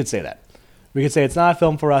 We could say that. We could say it's not a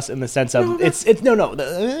film for us in the sense of we say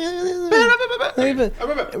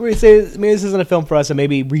maybe this isn't a film for us, and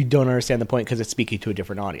maybe we don't understand the point because it's speaking to a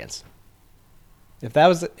different audience. If that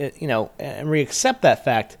was and we accept that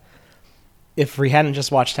fact, if we hadn't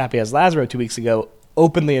just watched Happy as Lazaro 2 weeks ago,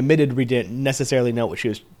 openly admitted we didn't necessarily know what she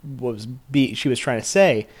was trying to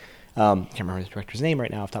say. Can't remember the director's name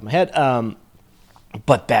right now off the top of my head.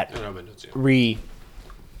 But that we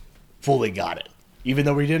fully got it. Even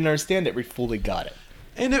though we didn't understand it, we fully got it.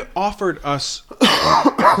 And it offered us,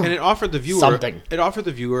 and it offered the viewer something. It offered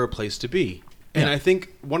the viewer a place to be. And Yeah. I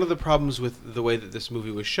think one of the problems with the way that this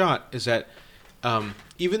movie was shot is that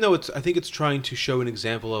even though I think it's trying to show an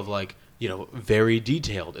example of like, very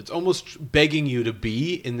detailed. It's almost begging you to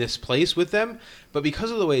be in this place with them, but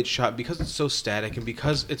because of the way it's shot, because it's so static, and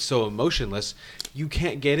because it's so emotionless, you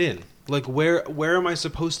can't get in. Like, where am I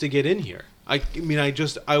supposed to get in here? I mean,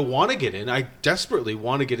 I want to get in. I desperately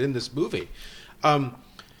want to get in this movie, but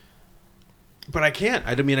I can't.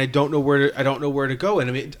 I don't know where to go.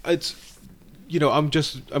 And I mean, it's.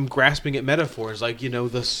 I'm grasping at metaphors like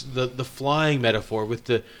the flying metaphor with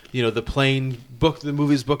the plane book. The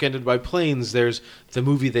movie's bookended by planes. There's the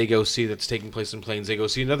movie they go see that's taking place in planes. They go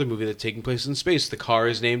see another movie that's taking place in space. The car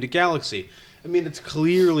is named a galaxy. I mean, it's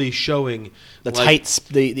clearly showing the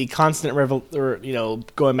the constant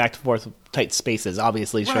going back and forth with tight spaces.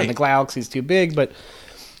 Obviously, showing the galaxy's too big, but.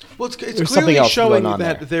 Well, it's clearly showing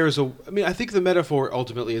that there's a... I mean, I think the metaphor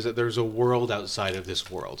ultimately is that there's a world outside of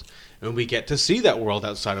this world. And we get to see that world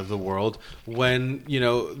outside of the world when,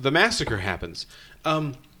 the massacre happens.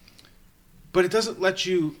 But it doesn't let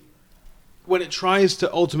you... When it tries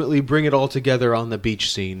to ultimately bring it all together on the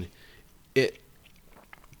beach scene, it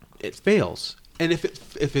fails. And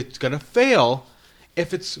if it's going to fail,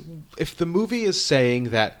 if the movie is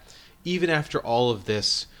saying that even after all of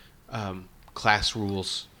this class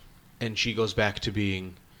rules... and she goes back to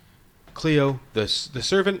being Cleo, the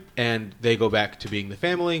servant, and they go back to being the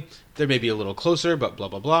family. They may be a little closer, but blah,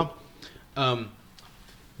 blah, blah.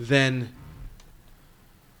 Then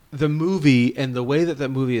the movie and the way that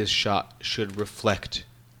movie is shot should reflect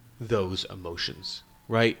those emotions,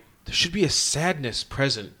 right? There should be a sadness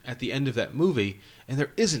present at the end of that movie, and there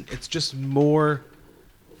isn't. It's just more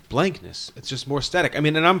blankness. It's just more static. I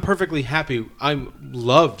mean, and I'm perfectly happy. I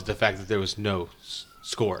loved the fact that there was no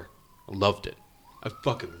score. Loved it. I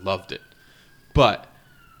fucking loved it. But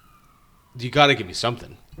you got to give me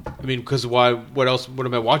something. I mean, because why? What else? What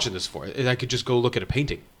am I watching this for? I could just go look at a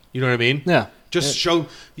painting. You know what I mean? Yeah. Just show.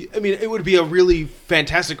 I mean, it would be a really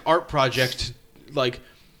fantastic art project. Like,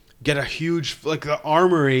 get a huge the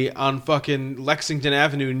Armory on fucking Lexington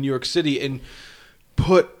Avenue in New York City and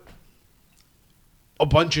put a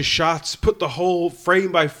bunch of shots. Put the whole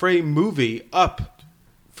frame by frame movie up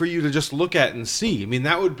for you to just look at and see. I mean,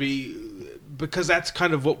 that would be because that's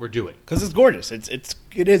kind of what we're doing. Because it's gorgeous. It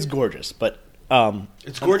is gorgeous, but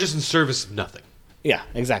it's gorgeous in service of nothing. Yeah,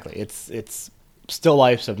 exactly. It's still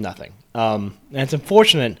lifes of nothing. And it's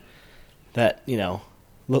unfortunate that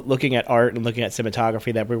looking at art and looking at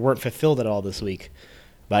cinematography that we weren't fulfilled at all this week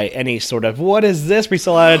by any sort of what is this we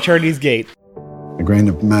saw at Eternity's Gate. The grain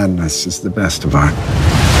of madness is the best of art.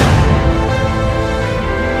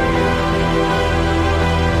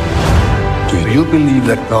 Do you believe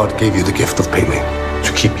that God gave you the gift of painting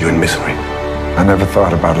to keep you in misery? I never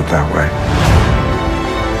thought about it that way.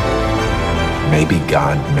 Maybe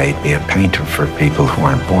God made me a painter for people who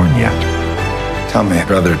aren't born yet. Tell me,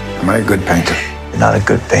 brother, am I a good painter? You're not a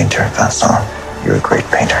good painter, Vincent. You're a great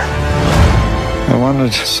painter. I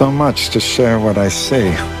wanted so much to share what I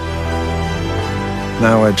see.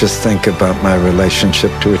 Now I just think about my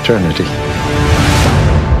relationship to eternity.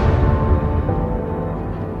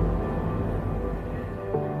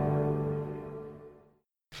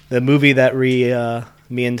 The movie that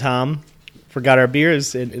me and Tom forgot our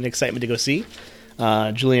beers in excitement to go see.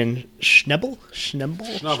 Julian Schnabel.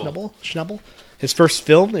 His first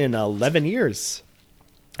film in 11 years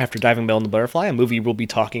after Diving Bell and the Butterfly, a movie we'll be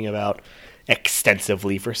talking about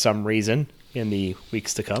extensively for some reason in the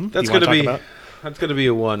weeks to come. That's going to be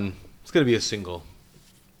a one. It's going to be a single.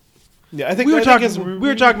 Yeah, I think we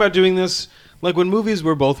were talking about doing this like when movies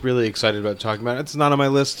we're both really excited about talking about. It's not on my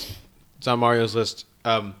list. It's on Mario's list.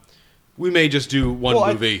 We may just do one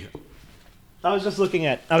movie. I was just looking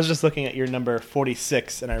at your number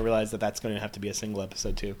 46, and I realized that that's going to have to be a single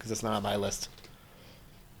episode too, because it's not on my list.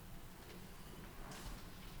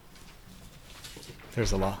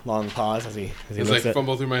 There's a long pause as he looks at.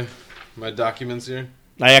 Fumble through my documents here.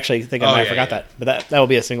 I actually think I forgot that, but that will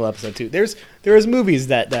be a single episode too. There is movies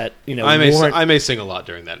that I may sing a lot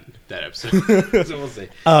during that episode, so we'll see.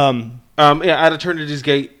 At Eternity's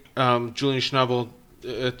Gate, Julian Schnabel.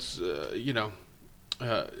 It's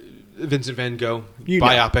Vincent Van Gogh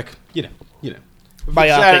biopic. You know.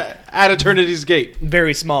 Biopic at Eternity's Gate.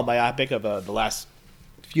 Very small biopic of the last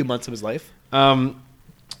few months of his life.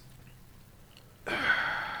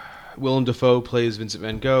 Willem Dafoe plays Vincent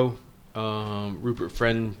Van Gogh. Rupert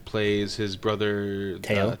Friend plays his brother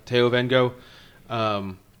Theo Van Gogh.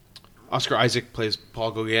 Oscar Isaac plays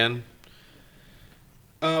Paul Gauguin.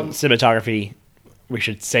 Cinematography we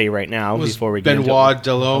should say right now before we get Benoit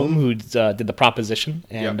Delhomme, who did The Proposition,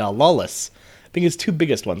 and Lawless. I think his two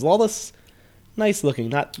biggest ones. Lawless, nice looking,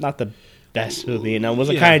 not the best movie, and it was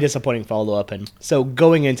a kind of disappointing follow-up. And so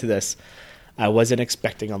going into this, I wasn't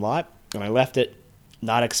expecting a lot, and I left it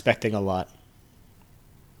not expecting a lot.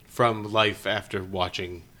 From life after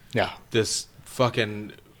watching this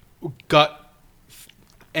fucking gut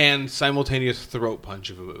and simultaneous throat punch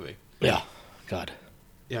of a movie. Yeah. God.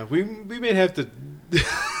 Yeah, we may have to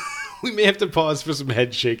we may have to pause for some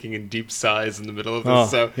head shaking and deep sighs in the middle of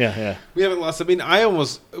this. We haven't lost. I mean, I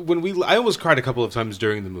almost cried a couple of times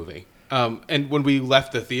during the movie. And when we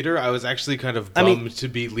left the theater, I was actually kind of bummed to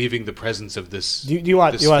be leaving the presence of this. Do you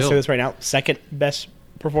want to say this right now? Second best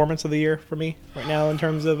performance of the year for me right now in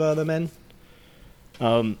terms of the men.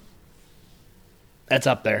 That's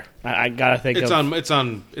up there. I gotta think it's on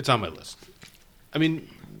my list. I mean,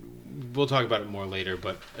 we'll talk about it more later,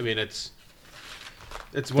 but I mean it's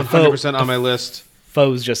 100% on my list.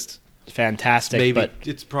 Foe's just fantastic. Maybe but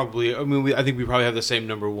it's probably. I mean, I think we probably have the same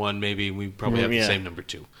number one. Maybe we probably have the same number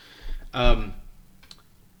two.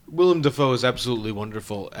 Willem Dafoe is absolutely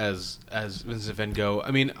wonderful as Vincent Van Gogh.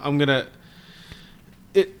 I mean,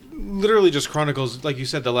 it literally just chronicles, like you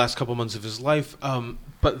said, the last couple months of his life.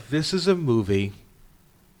 But this is a movie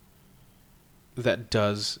that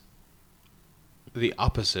does the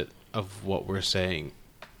opposite of what we're saying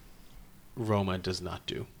Roma does not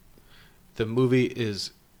do. The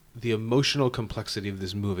emotional complexity of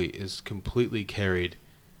this movie is completely carried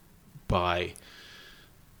by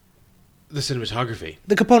the cinematography.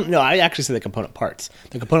 I actually say the component parts.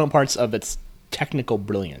 The component parts of its technical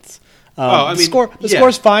brilliance. The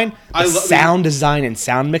score's fine. Sound design and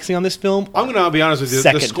sound mixing on this film. I'm going to be honest with you.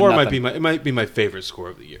 The score might be my favorite score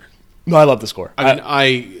of the year. No, I love the score.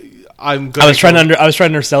 I was trying to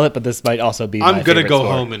undersell it, but this might also be. I'm going to go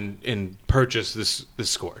home and purchase this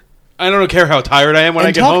score. I don't care how tired I am when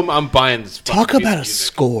I get home. I'm buying this. Talk about a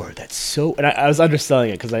score that's so. And I was underselling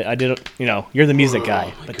it because I didn't. You're the music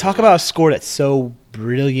guy, but talk about a score that so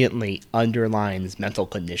brilliantly underlines mental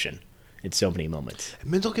condition in so many moments.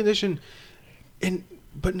 Mental condition,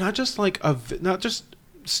 but not just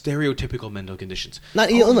stereotypical mental conditions. Not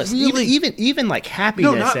illness. Really, even like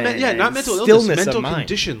happiness. No, not mental illness. Mental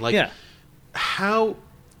condition. How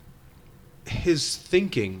his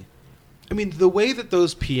thinking. I mean, the way that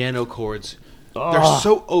those piano chords, they're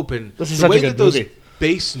so open. This is such a good movie. Those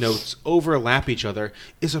bass notes overlap each other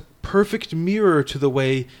is a perfect mirror to the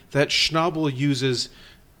way that Schnabel uses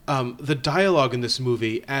the dialogue in this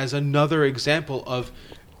movie as another example of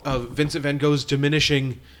Vincent Van Gogh's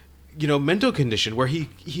diminishing, mental condition, where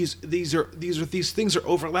these things are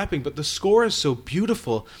overlapping, but the score is so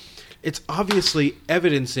beautiful. It's obviously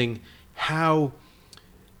evidencing how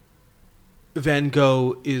Van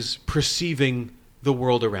Gogh is perceiving the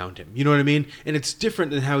world around him. You know what I mean? And it's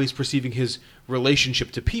different than how he's perceiving his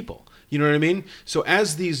relationship to people. You know what I mean? So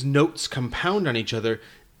as these notes compound on each other,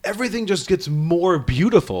 everything just gets more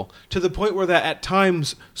beautiful to the point where that at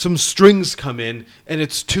times some strings come in and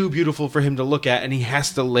it's too beautiful for him to look at and he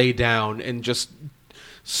has to lay down and just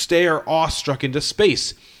stare awestruck into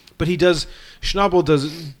space. But Schnabel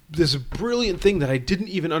does this brilliant thing that I didn't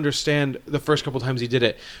even understand the first couple times he did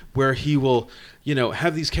it, where he will,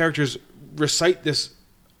 have these characters recite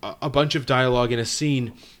a bunch of dialogue in a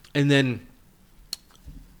scene, and then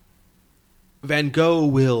Van Gogh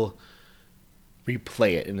will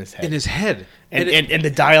replay it in his head. And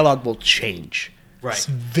the dialogue will change. Right.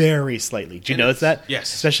 Very slightly. Do you notice that?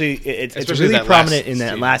 Yes. Especially really prominent in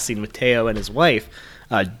that last scene with Teo and his wife.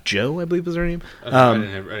 Jo, I believe was her name. I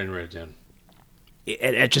didn't write it down.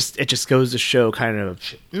 It just goes to show kind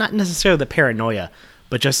of not necessarily the paranoia,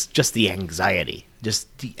 but just the anxiety,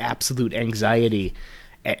 just the absolute anxiety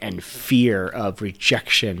and fear of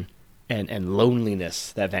rejection and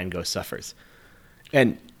loneliness that Van Gogh suffers.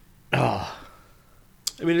 And I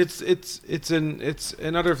mean, it's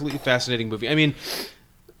an utterly fascinating movie. I mean,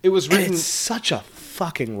 it was written. And it's such a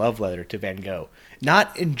fucking love letter to Van Gogh.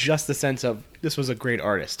 Not in just the sense of this was a great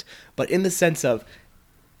artist, but in the sense of,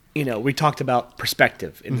 we talked about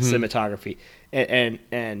perspective in the cinematography, and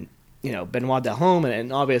Benoit Delhomme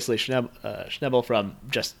and obviously Schnabel from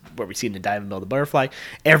just where we see in The Diamond Mill, The Butterfly.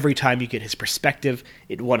 Every time you get his perspective,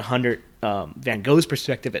 it 100 Van Gogh's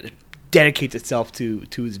perspective. It dedicates itself to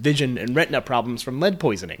his vision and retina problems from lead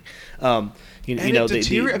poisoning. As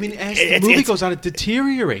the movie goes on, it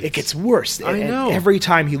deteriorates. It gets worse. I know. Every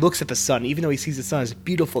time he looks at the sun, even though he sees the sun as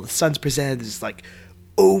beautiful, the sun's presented as this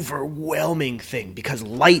overwhelming thing because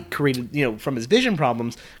light created, from his vision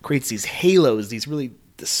problems, creates these halos, these really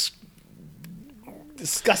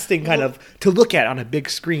disgusting kind of to look at on a big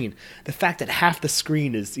screen. The fact that half the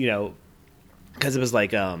screen is, because it was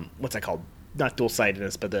like, what's that called? Not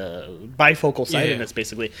dual-sightedness, but the bifocal sightedness,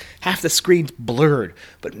 basically. Half the screen's blurred,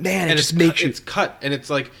 but man, it just makes you... It's cut, and it's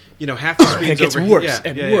like, half the screen's it gets worse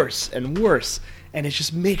worse and worse, and it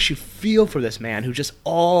just makes you feel for this man who just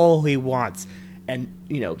all he wants. And,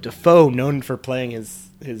 Dafoe, known for playing his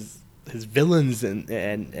villains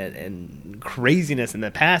and craziness in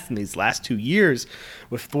the past in these last 2 years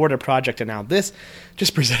with Florida Project and now this,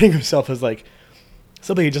 just presenting himself as like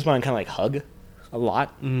somebody you just want to kind of like hug a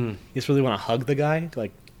lot. You just really want to hug the guy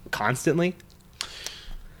like constantly.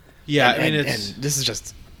 Yeah, and this is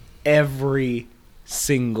just every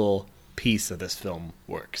single piece of this film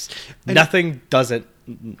works. And nothing doesn't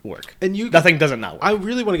work. Nothing doesn't not work. I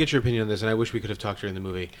really want to get your opinion on this, and I wish we could have talked during the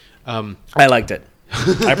movie. I liked it.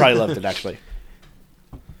 I probably loved it, actually.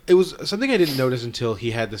 It was something I didn't notice until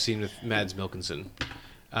he had the scene with Mads Mikkelsen,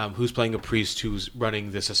 who's playing a priest who's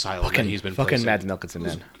running this asylum that he's been fucking placing. Mads Mikkelsen,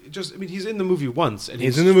 man. He's in the movie once, and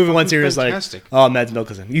he's in the movie once. He was like, fantastic. "Oh, Mads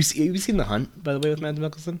Mikkelsen." You seen The Hunt, by the way, with Mads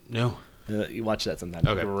Mikkelsen? No. You watch that sometime.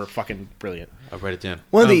 Okay. We're fucking brilliant. I'll write it down.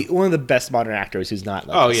 One of the best modern actors who's not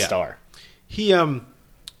a star. He one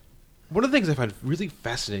of the things I find really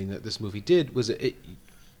fascinating that this movie did was it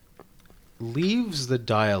leaves the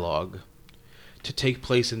dialogue to take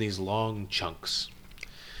place in these long chunks.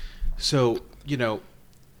 So,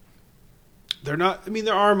 they're not... I mean,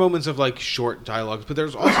 there are moments of, like, short dialogues, but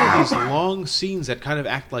there's also these long scenes that kind of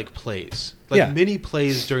act like plays. Like, mini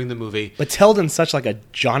plays during the movie. But told in such, like, a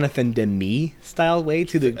Jonathan Demme style way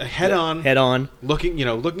to the... Head on. Looking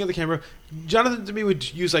at the camera. Jonathan Demme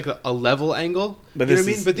would use, like, a level angle. But you know what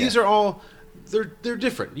I mean? But these are all... They're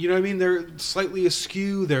different. You know what I mean? They're slightly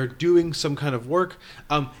askew. They're doing some kind of work.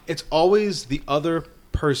 It's always the other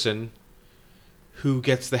person who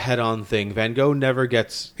gets the head-on thing. Van Gogh never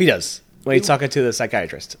gets... He does. When he's talking to the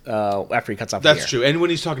psychiatrist after he cuts off the ear. That's true. And when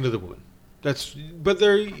he's talking to the woman. But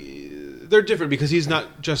they're different because he's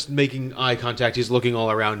not just making eye contact. He's looking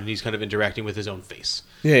all around and he's kind of interacting with his own face.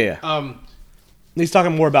 Yeah. He's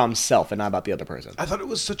talking more about himself and not about the other person. I thought it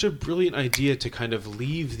was such a brilliant idea to kind of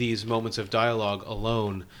leave these moments of dialogue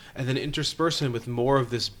alone and then intersperse them with more of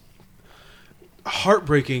this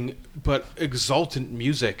heartbreaking but exultant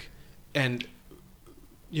music and,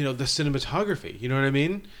 the cinematography. You know what I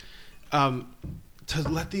mean? To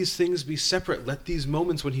let these things be separate, let these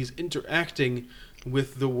moments when he's interacting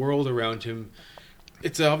with the world around him,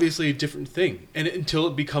 it's obviously a different thing. And until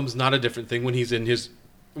it becomes not a different thing when he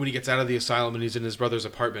gets out of the asylum and he's in his brother's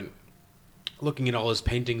apartment, looking at all his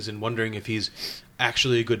paintings and wondering if he's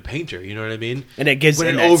actually a good painter. You know what I mean? And it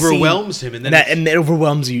overwhelms him, and then it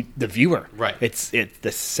overwhelms you, the viewer. Right. It's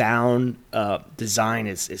the sound design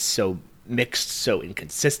is so mixed so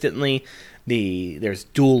inconsistently. There's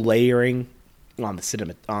dual layering on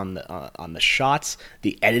the on the shots.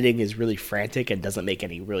 The editing is really frantic and doesn't make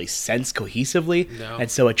any really sense cohesively. No. And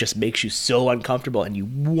so it just makes you so uncomfortable, and you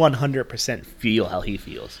 100% feel how he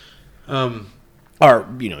feels. Or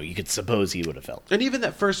you could suppose he would have felt. And even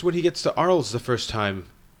that first, when he gets to Arles the first time,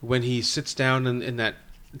 when he sits down in that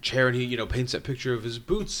chair and he paints that picture of his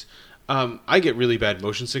boots. I get really bad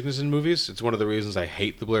motion sickness in movies. It's one of the reasons I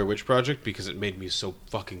hate the Blair Witch Project, because it made me so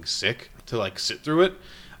fucking sick to sit through it.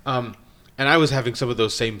 And I was having some of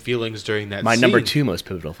those same feelings during that scene. My number 2 most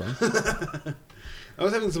pivotal film. I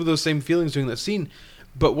was having some of those same feelings during that scene.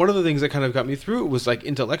 But one of the things that kind of got me through it was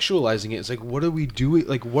intellectualizing it. It's like, what are we doing?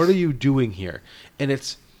 What are you doing here? And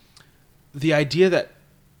it's the idea that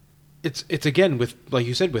it's again with, like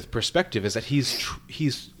you said, with perspective, is that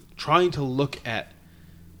he's trying to look at.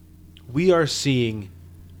 We are seeing,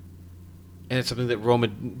 and it's something that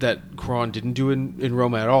Cuarón didn't do in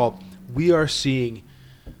Roma at all. We are seeing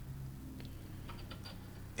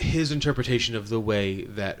his interpretation of the way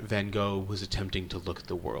that Van Gogh was attempting to look at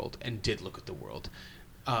the world and did look at the world,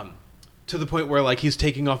 to the point where he's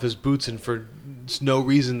taking off his boots and for no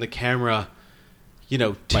reason the camera,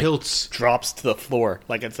 tilts, drops to the floor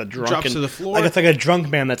like it's a drunken. Drops to the floor, like it's like a drunk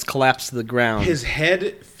man that's collapsed to the ground. His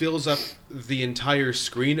head fills up the entire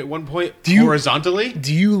screen at one point horizontally.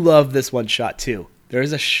 Do you love this one shot too? There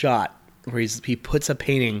is a shot where he puts a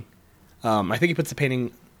painting. I think he puts a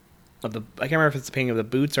painting of the. I can't remember if it's a painting of the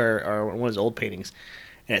boots or one of his old paintings,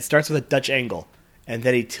 and it starts with a Dutch angle, and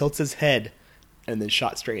then he tilts his head, and then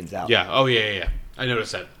shot straightens out. Yeah. Oh yeah. I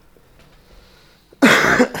noticed that.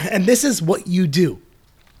 And this is what you do.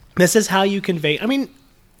 This is how you convey. I mean,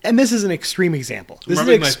 and this is an extreme example.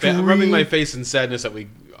 I'm rubbing my face in sadness that we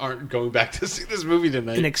aren't going back to see this movie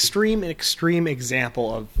tonight. An extreme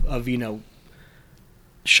example of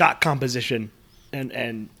shot composition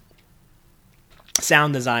and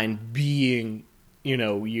sound design being,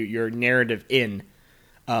 your narrative in.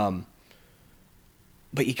 But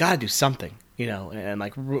you got to do something, and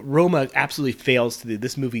like Roma absolutely fails to do.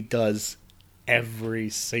 This movie does every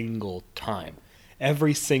single time.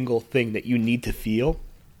 Every single thing that you need to feel,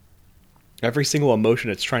 every single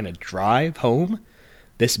emotion it's trying to drive home,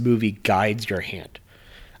 this movie guides your hand.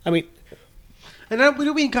 I mean, and we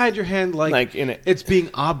don't mean guide your hand like in it. It's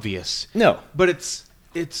being obvious. No, but it's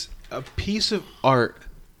a piece of art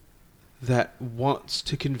that wants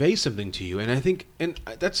to convey something to you, and I think, and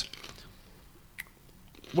that's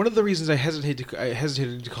one of the reasons I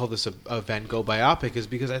hesitated to call this a Van Gogh biopic is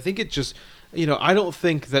because I think it just, I don't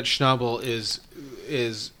think that Schnabel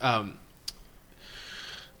is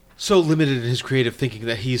so limited in his creative thinking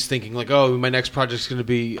that he's thinking like, oh, my next project is going to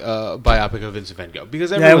be a biopic of Vincent Van Gogh,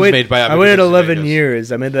 because everyone's made biopics. I waited 11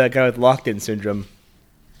 years. I made that guy with locked-in syndrome.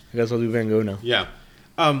 I guess I'll do Van Gogh now. Yeah.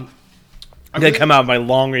 I did come out of my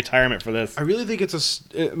long retirement for this. I really think it's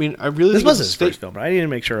this was his first film, but I need to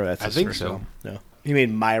make sure that's his first film. No. He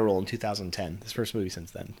made My Role in 2010. His first movie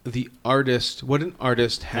since then. The artist, what an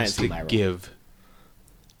artist has to give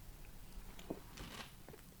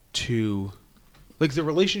to, like, the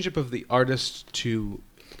relationship of the artist to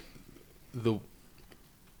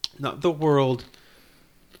not the world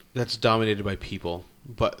that's dominated by people,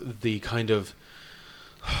 but the kind of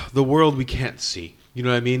the world we can't see. You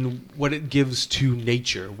know what I mean? What it gives to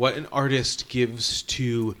nature, what an artist gives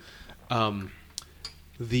to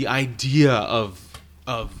the idea of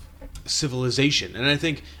civilization. And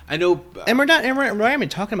we're not even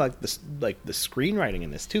talking about this, like the screenwriting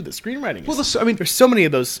in this too. The screenwriting. Well, there's so many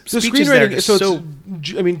of those speeches there.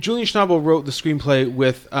 Julian Schnabel wrote the screenplay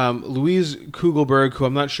with Louise Kugelberg, who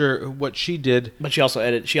I'm not sure what she did, but she also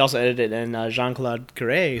edited, and Jean-Claude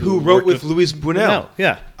Carré, who wrote with Louis Buñuel.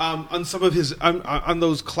 Yeah, on some of his on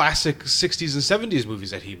those classic 60s and 70s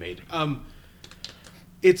movies that he made.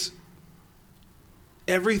 It's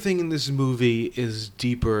everything in this movie is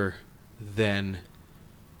deeper than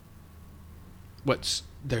what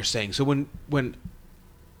they're saying. So when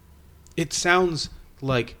it sounds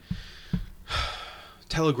like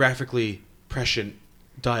telegraphically prescient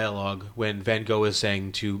dialogue when Van Gogh is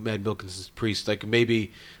saying to Mad Milkinson's priest, like,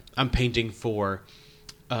 maybe I'm painting for,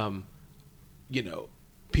 people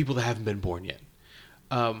that haven't been born yet,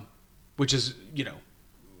 which is,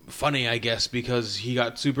 funny, I guess, because he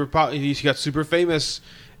got super famous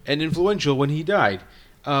and influential when he died.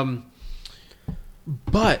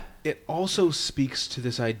 But it also speaks to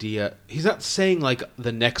this idea. He's not saying like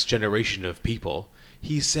the next generation of people.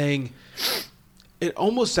 He's saying, it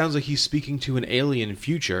almost sounds like he's speaking to an alien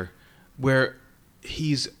future where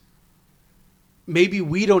maybe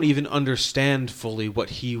we don't even understand fully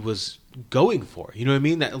what he was going for. You know what I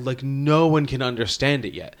mean? That like no one can understand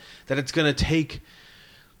it yet. That it's going to take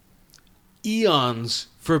eons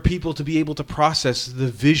for people to be able to process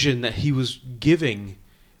the vision that he was giving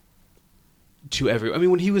to everyone. I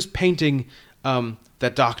mean, when he was painting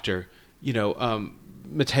that doctor,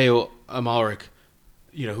 Matteo Amalric,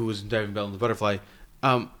 who was in Diving Bell and the Butterfly,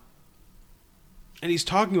 and he's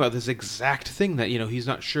talking about this exact thing that, he's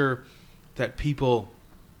not sure that people,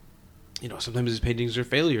 sometimes his paintings are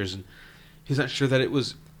failures, and he's not sure that it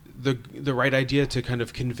was the right idea to kind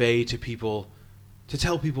of convey to people, to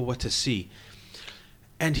tell people what to see.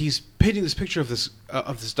 And he's painting this picture of this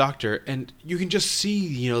doctor, and you can just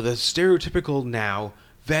see, the stereotypical now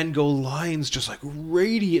Van Gogh lines just like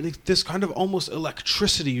radiate, this kind of almost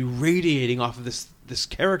electricity radiating off of this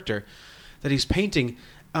character that he's painting,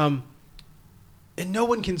 and no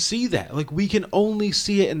one can see that. Like, we can only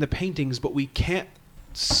see it in the paintings, but we can't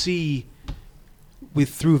see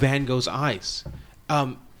through Van Gogh's eyes.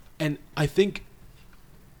 And I think,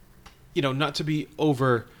 not to be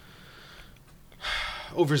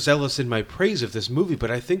overzealous in my praise of this movie,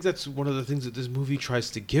 but I think that's one of the things that this movie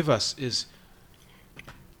tries to give us is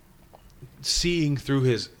seeing through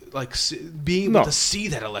his, like, being able to see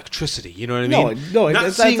that electricity. You know what I mean? No,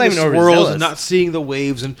 not seeing the swirls and not seeing the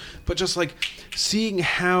waves, but just like seeing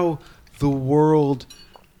how the world,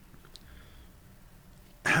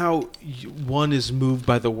 how one is moved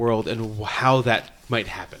by the world and how that might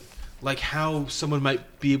happen. Like how someone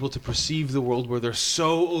might be able to perceive the world where they're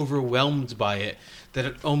so overwhelmed by it that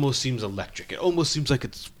it almost seems electric. It almost seems like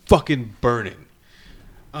it's fucking burning.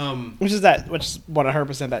 Which is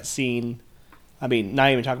 100% that scene. I mean, not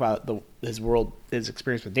even talk about his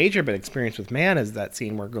experience with nature, but experience with man is that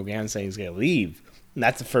scene where Gauguin's saying he's going to leave. And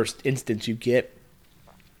that's the first instance you get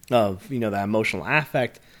of, that emotional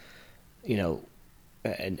affect,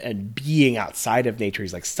 and being outside of nature.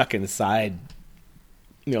 He's like stuck inside,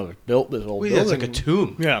 built this old building. It's like a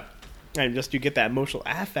tomb. Yeah. And just you get that emotional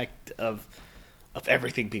affect of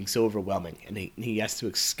everything being so overwhelming, and he has to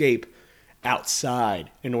escape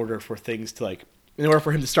outside in order for things to in order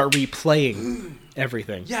for him to start replaying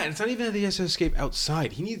everything. Yeah, and it's not even that he has to escape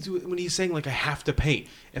outside. He needs to, when he's saying I have to paint.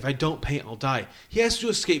 If I don't paint, I'll die. He has to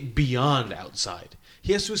escape beyond outside.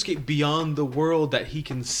 He has to escape beyond the world that he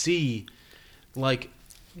can see,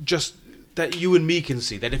 just that you and me can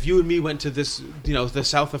see. That if you and me went to this, the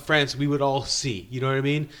south of France, we would all see. You know what I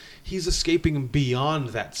mean? He's escaping beyond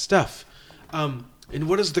that stuff. And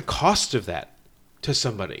what is the cost of that to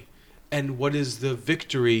somebody? And what is the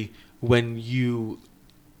victory when you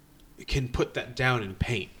can put that down in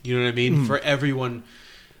paint? You know what I mean? For everyone,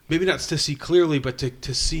 maybe not to see clearly, but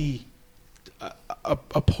to see a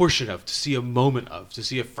portion of, to see a moment of, to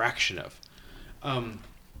see a fraction of. I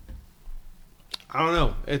don't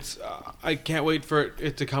know. It's I can't wait for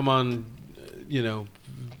it to come on,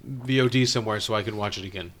 VOD somewhere so I can watch it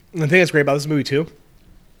again. The thing that's great about this movie too,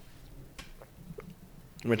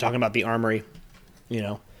 we're talking about the armory.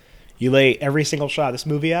 You lay every single shot of this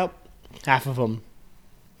movie out, half of them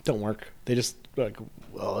don't work. They just this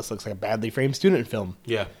looks like a badly framed student film.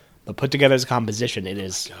 Yeah. But put together as a composition, it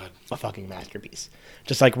is a fucking masterpiece.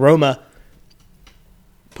 Just like Roma,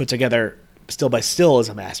 put together still by still is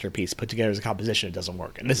a masterpiece. Put together as a composition, it doesn't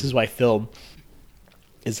work. And this is why film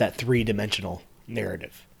is that three-dimensional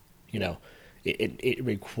narrative. It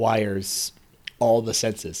requires all the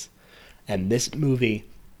senses. And this movie,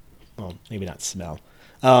 well, maybe not smell.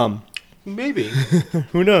 Maybe.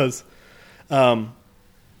 Who knows?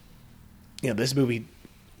 This movie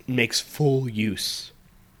makes full use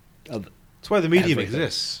of. That's why the medium everything.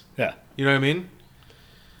 exists. Yeah. You know what I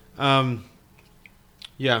mean?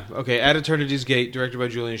 Yeah, okay. At Eternity's Gate, directed by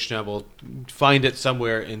Julian Schnabel. Find it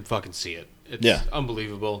somewhere and fucking see it. It's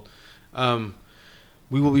unbelievable.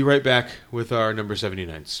 We will be right back with our number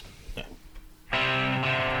 79s. Yeah.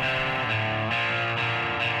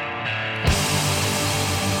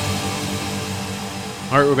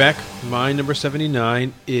 All right, we're back. My number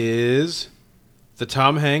 79 is the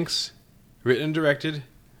Tom Hanks, written and directed,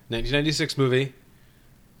 1996 movie,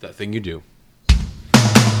 That Thing You Do.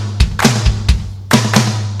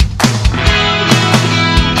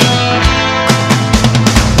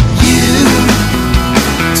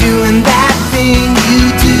 Doing that thing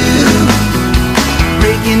you do,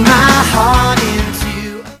 breaking my heart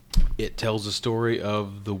into. It tells the story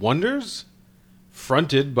of the Wonders,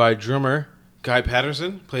 fronted by drummer Guy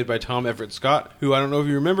Patterson, played by Tom Everett Scott, who I don't know if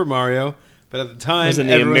you remember, Mario, but at the time... Was it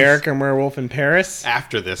the American Werewolf in Paris?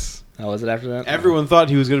 After this. Oh, was it after that? Everyone thought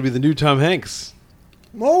he was going to be the new Tom Hanks.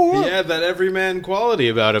 Oh, he had that everyman quality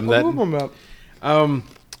about him. Was it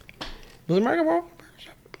American Werewolf?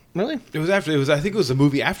 Really? It was after. I think it was a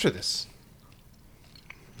movie after this.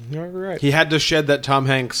 You're right. He had to shed that Tom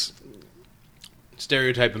Hanks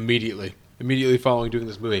stereotype immediately following doing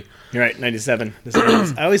this movie. You're right. 97.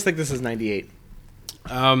 I always think this is 98.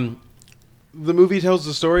 The movie tells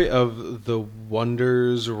the story of the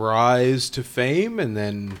Wonders' rise to fame, and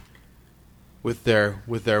then with their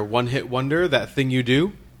one-hit wonder, That Thing You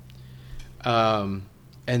Do, and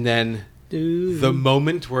then the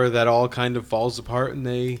moment where that all kind of falls apart and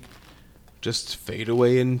they just fade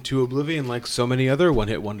away into oblivion, like so many other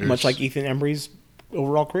one-hit wonders. Much like Ethan Embry's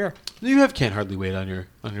overall career. You have Can't Hardly Wait on your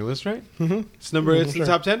list, right? Mm-hmm. It's the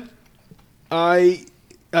top 10. I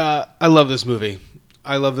love this movie.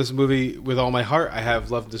 I love this movie with all my heart. I have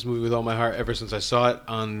loved this movie with all my heart ever since I saw it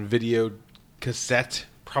on video cassette,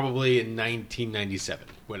 probably in 1997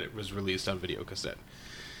 when it was released on video cassette.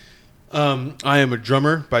 I am a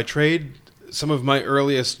drummer by trade. Some of my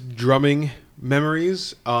earliest drumming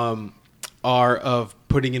memories are of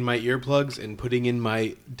putting in my earplugs and putting in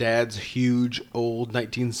my dad's huge old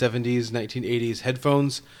 1970s, 1980s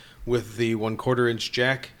headphones with the 1/4 inch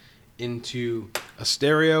jack into a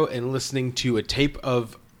stereo and listening to a tape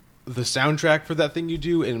of the soundtrack for That Thing You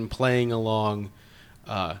Do and playing along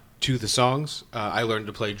to the songs. I learned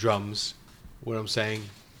to play drums, what I'm saying,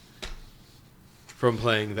 from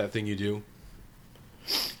playing That Thing You Do.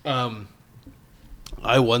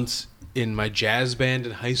 I once, in my jazz band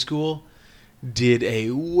in high school, did a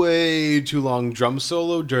way too long drum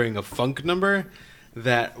solo during a funk number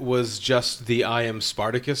that was just the I Am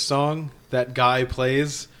Spartacus song that Guy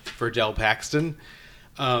plays for Del Paxton.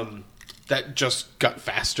 That just got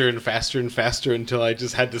faster and faster and faster until I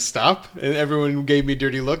just had to stop, and everyone gave me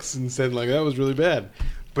dirty looks and said, like, that was really bad.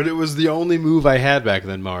 But it was the only move I had back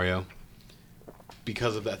then, Mario,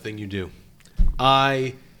 because of That Thing You Do.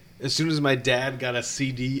 As soon as my dad got a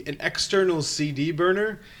CD, an external CD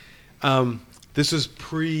burner, this was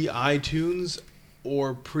pre-iTunes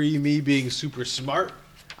or pre-me being super smart.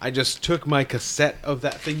 I just took my cassette of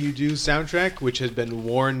That Thing You Do soundtrack, which had been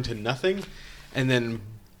worn to nothing, and then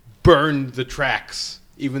burned the tracks,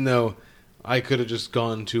 even though I could have just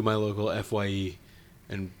gone to my local FYE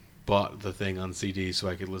and bought the thing on CD so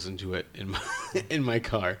I could listen to it in my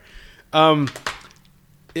car.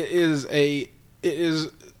 It is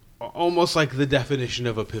almost like the definition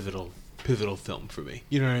of a pivotal film for me.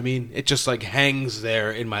 You know what I mean? It just like hangs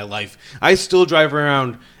there in my life. I still drive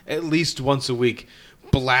around at least once a week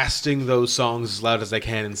blasting those songs as loud as I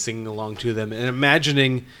can and singing along to them and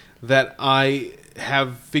imagining that I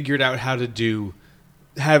have figured out how to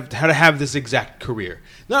have this exact career.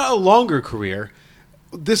 Not a longer career.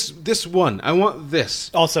 This one. I want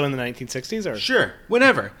this. Also in the 1960s? Or? Sure.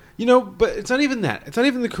 Whenever. But it's not even that. It's not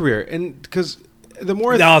even the career. And because the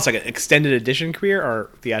more... No, it's like an extended edition career or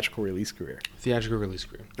theatrical release career? Theatrical release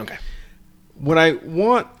career. Okay. What I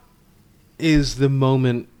want is the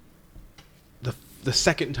moment, the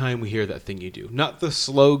second time we hear That Thing You Do. Not the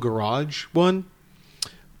slow garage one,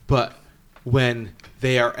 but when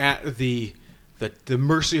they are at the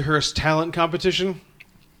Mercyhurst talent competition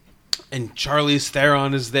and Charlize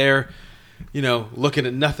Theron is there, looking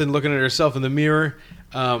at nothing, looking at herself in the mirror,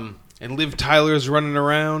 and Liv Tyler's running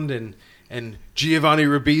around, and Giovanni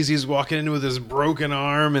Ribisi's walking in with his broken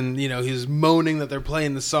arm, and he's moaning that they're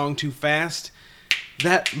playing the song too fast.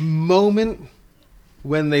 That moment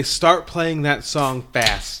when they start playing that song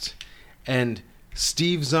fast, and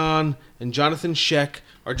Steve Zahn and Jonathan Schaech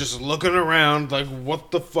are just looking around like, what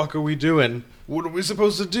the fuck are we doing? What are we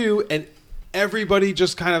supposed to do? And everybody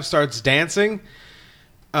just kind of starts dancing.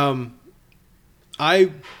 I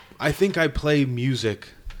think I play music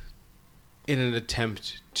in an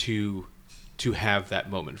attempt to have that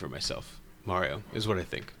moment for myself. Mario is what I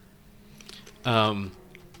think.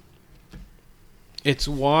 It's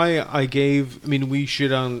why we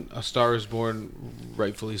shit on A Star Is Born,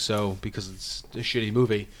 rightfully so, because it's a shitty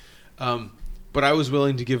movie. But I was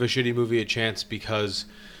willing to give a shitty movie a chance because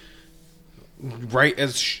right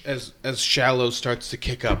as Shallow starts to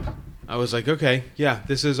kick up, I was like, okay, yeah,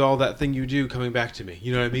 this is all That Thing You Do coming back to me.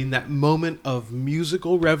 You know what I mean? That moment of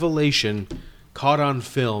musical revelation caught on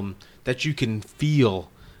film that you can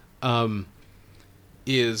feel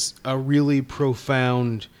is a really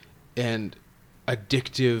profound and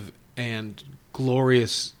addictive and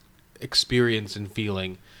glorious experience and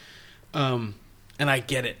feeling. And I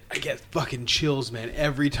get it. I get fucking chills, man,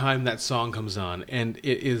 every time that song comes on. And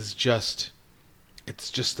it's just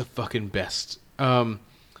the fucking best.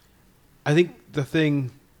 I think the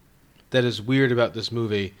thing that is weird about this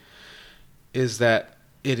movie is that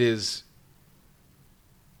it is...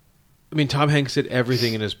 Tom Hanks did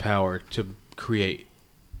everything in his power to create...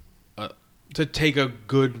 to take a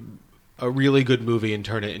really good movie and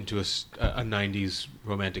turn it into a 90s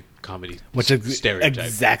romantic comedy, which is stereotype.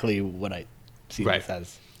 Exactly what I see right.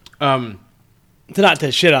 This as. To not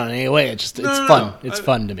to shit on it anyway, it's fun. It's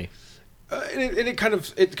fun to me. And it kind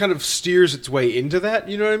of steers its way into that,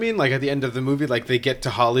 you know what I mean? Like at the end of the movie, like they get to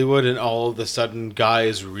Hollywood and all of a sudden Guy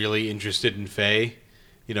is really interested in Faye,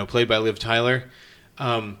 played by Liv Tyler.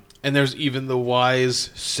 And there's even the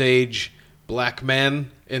wise, sage black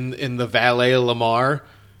man in the valet Lamar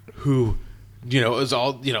who, is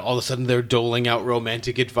all of a sudden they're doling out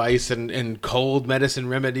romantic advice and cold medicine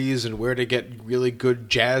remedies and where to get really good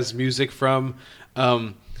jazz music from.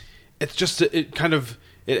 It's just, it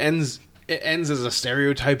ends as a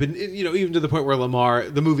stereotype, and even to the point where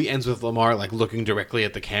the movie ends with Lamar like looking directly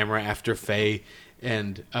at the camera after Faye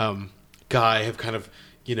and Guy have kind of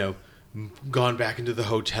gone back into the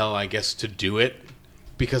hotel, I guess, to do it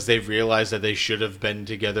because they've realized that they should have been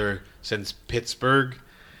together since Pittsburgh.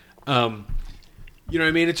 You know what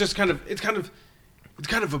I mean? It's just kind of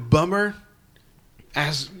a bummer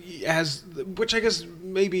as which I guess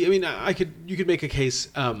maybe you could make a case.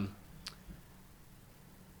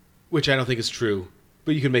 Which I don't think is true,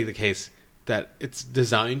 but you can make the case that it's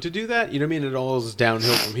designed to do that. You know what I mean? It all is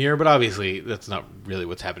downhill from here, but obviously that's not really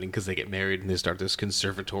what's happening because they get married and they start this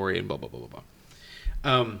conservatory and blah, blah, blah, blah,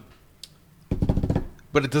 blah.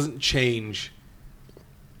 But it doesn't change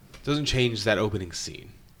that opening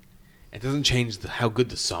scene. It doesn't change how good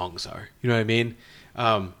the songs are. You know what I mean?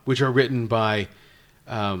 Which are written by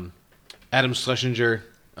Adam Schlesinger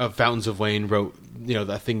of Fountains of Wayne, wrote,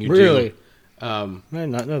 That Thing You Do. Really? I did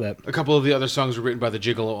not know that. A couple of the other songs were written by the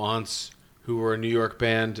Gigolo Aunts, who were a New York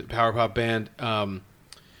band, power pop band.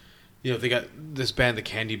 They got this band, the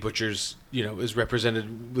Candy Butchers, is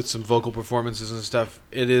represented with some vocal performances and stuff.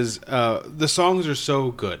 It is, the songs are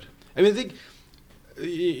so good. I think,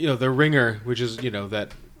 The Ringer, which is,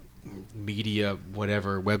 that media,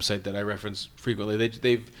 whatever, website that I reference frequently,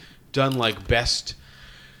 they've done like best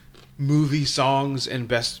movie songs and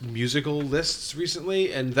best musical lists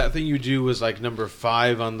recently, and That Thing You Do was like number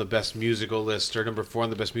 5 on the best musical list, or number 4 on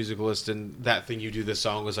the best musical list, and That Thing You Do, the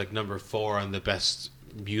song, was like number 4 on the best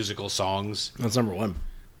musical songs. That's number 1.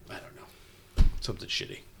 I don't know. Something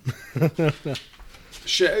shitty.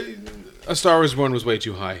 A Star Wars one was way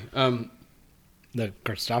too high. The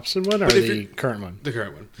Christopherson one or the current one? The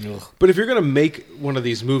current one. Ugh. But if you're going to make one of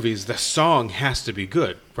these movies, the song has to be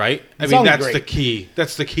good, right? I mean, that's great. The key.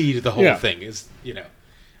 That's the key to the whole thing. Is the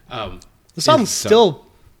song's still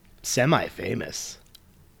semi-famous.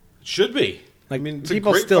 It should be. Like, I mean, it's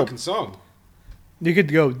people a great fucking song. You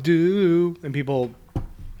could go do, and people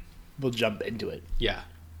will jump into it. Yeah.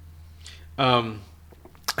 I'm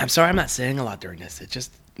sorry, I'm not saying a lot during this. It's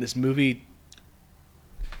just this movie.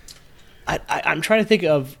 I'm trying to think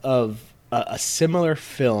of a similar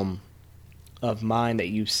film of mine that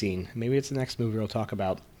you've seen. Maybe it's the next movie we'll talk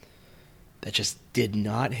about that just did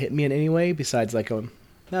not hit me in any way. Besides, like, that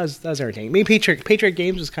was entertaining. Maybe Patriot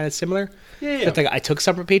Games was kind of similar. Yeah. But, like, I took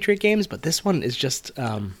some from Patriot Games, but this one is just.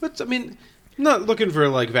 But I mean, I'm not looking for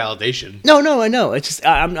like validation. No, I know. It's just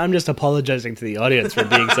I'm just apologizing to the audience for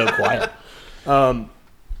being so quiet.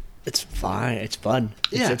 It's fine. It's fun.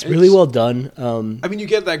 It's really well done. I mean, you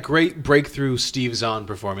get that great breakthrough Steve Zahn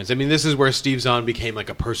performance. I mean, this is where Steve Zahn became like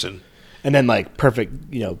a person. And then, like,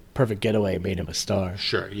 Perfect Getaway made him a star.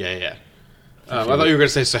 Sure, yeah. I thought you were going to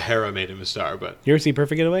say Sahara made him a star, but you ever see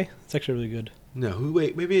Perfect Getaway? It's actually really good. No,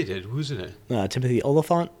 wait, maybe I did. Who's in it? Timothy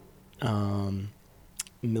Olyphant,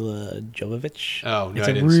 Mila Jovovich. Oh, no, it's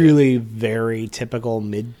a really very typical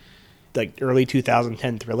early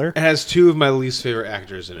 2010 thriller. It has 2 of my least favorite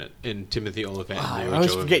actors in it, in Timothy Olyphant and I Mila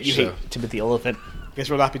always Jovovich, forget you hate Timothy Olyphant. I guess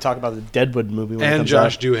we'll not be talking about the Deadwood movie when it and comes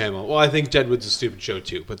Josh out. Duhamel. Well, I think Deadwood's a stupid show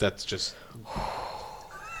too, but that's just.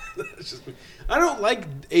 I don't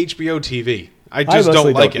like HBO TV. I just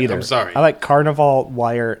don't like it. Either. I'm sorry. I like Carnival,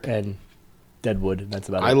 Wire, and Deadwood, and that's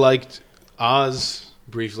about it. I liked Oz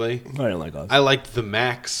briefly. I don't like Oz. I liked The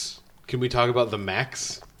Max. Can we talk about The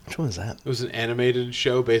Max? Which one is that? It was an animated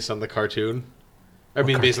show based on the cartoon.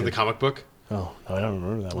 Based on the comic book. Oh, I don't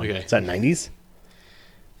remember that one. Okay. Is that 90s?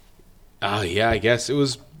 Oh, yeah, I guess. It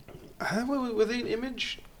was... Was it an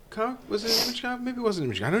Image comic? Was it an Image comic? Maybe it wasn't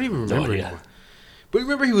an Image comic. I don't even remember anymore. But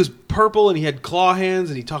remember he was purple and he had claw hands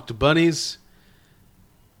and he talked to bunnies?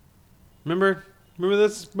 Remember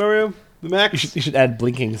this, Mario? The Max? You should add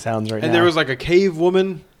blinking sounds right now. And there was like a cave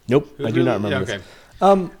woman? Nope, I do not remember this.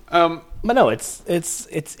 But no, it's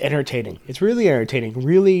entertaining. It's really entertaining.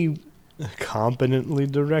 Really competently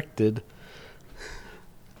directed.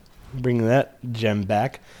 Bring that gem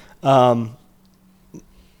back. But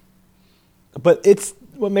it's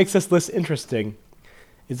what makes this list interesting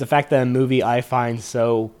is the fact that a movie I find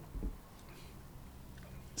so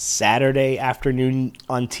Saturday afternoon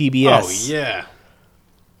on TBS. Oh yeah,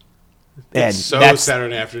 and so that's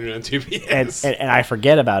Saturday afternoon on TBS, and I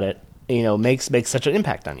forget about it. Makes such an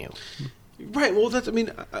impact on you. Right. Well, that's. I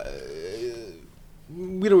mean,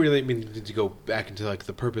 we don't really need to go back into like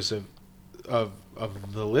the purpose of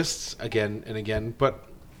the lists again and again, but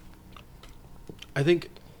I think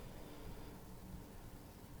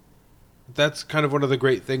that's kind of one of the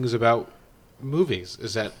great things about movies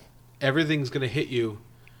is that everything's going to hit you.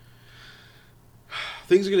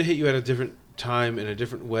 Things are going to hit you at a different time, in a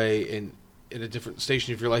different way, in a different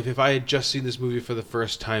station of your life. If I had just seen this movie for the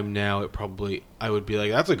first time now, I would be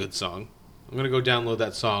like, that's a good song. I'm going to go download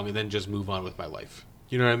that song and then just move on with my life.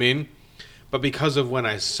 You know what I mean? But because of when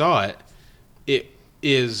I saw it, it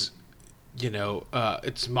is,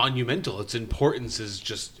 it's monumental. Its importance is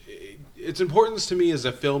just... Its importance to me as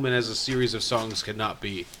a film and as a series of songs cannot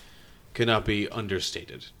be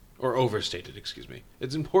understated or overstated. Excuse me.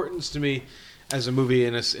 Its importance to me as a movie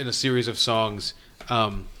and in a series of songs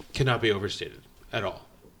cannot be overstated at all.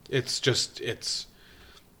 It's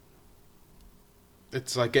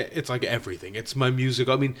like everything. It's my music.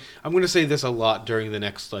 I mean, I'm going to say this a lot during the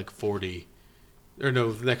next the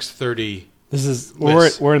next 30. This is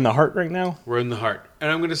we're in the heart right now. We're in the heart,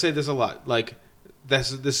 and I'm going to say this a lot. Like.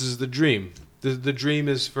 This is the dream. The dream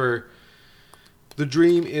is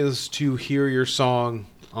to hear your song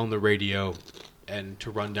on the radio and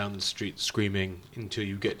to run down the street screaming until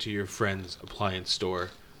you get to your friend's appliance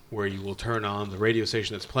store where you will turn on the radio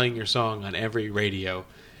station that's playing your song on every radio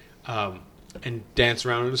and dance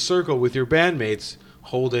around in a circle with your bandmates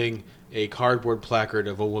holding a cardboard placard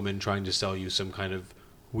of a woman trying to sell you some kind of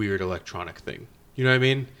weird electronic thing. You know what I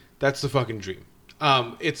mean? That's the fucking dream.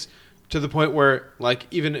 It's to the point where, like,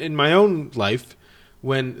 even in my own life,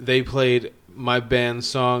 when they played my band's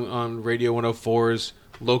song on Radio 104's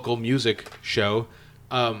local music show,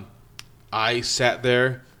 I sat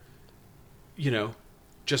there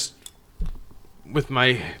just with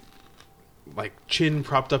my chin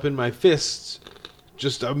propped up in my fists,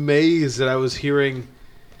 just amazed that I was hearing,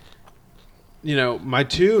 my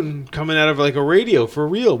tune coming out of a radio for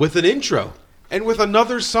real with an intro and with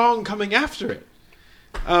another song coming after it.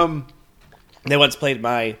 They once played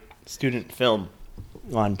my student film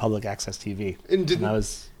on public access TV, and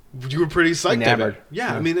you were pretty psyched enamored.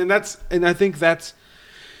 Yeah, I mean, I think that's.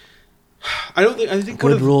 I think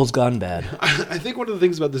good rules gone bad. I think one of the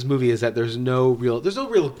things about this movie is that there's no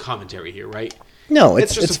real commentary here, right? No,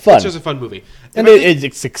 it's fun. It's just a fun movie, and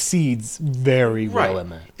it succeeds very well in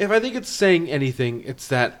that. If I think it's saying anything, it's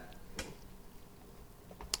that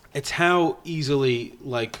it's how easily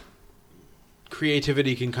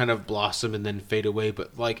creativity can kind of blossom and then fade away,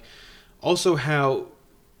 but also how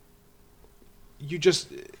you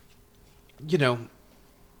just I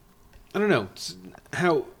don't know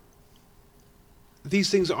how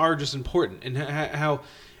these things are just important, and how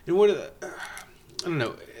and what I don't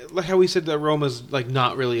know, like how we said that Roma's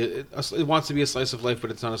not really it wants to be a slice of life,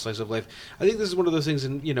 but it's not a slice of life. I think this is one of those things,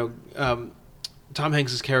 and Tom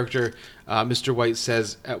Hanks's character, Mr. White,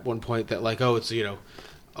 says at one point that it's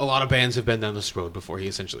a lot of bands have been down this road before. He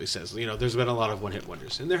essentially says, there's been a lot of one-hit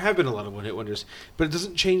wonders, and there have been a lot of one-hit wonders, but it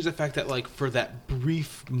doesn't change the fact that for that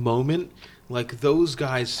brief moment, those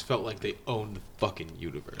guys felt like they owned the fucking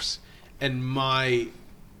universe. And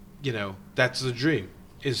that's the dream,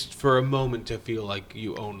 is for a moment to feel like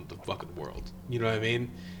you own the fucking world. You know what I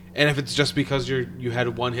mean? And if it's just because you had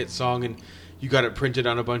a one-hit song and you got it printed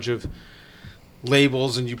on a bunch of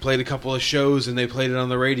labels and you played a couple of shows and they played it on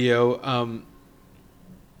the radio,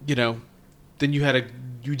 then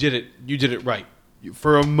you did it right.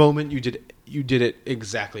 For a moment, you did it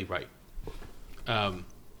exactly right.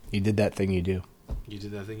 You did that thing you do. You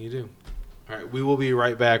did that thing you do. All right, we will be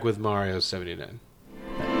right back with Mario 79.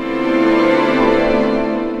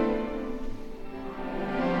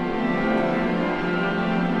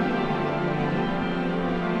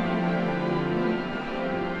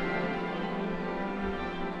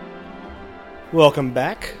 Welcome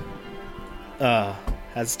back.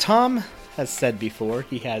 As Tom has said before,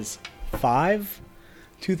 he has 4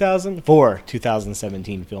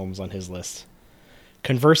 2017 films on his list.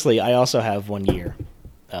 Conversely, I also have 1 year.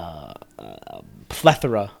 A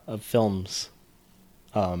plethora of films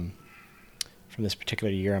from this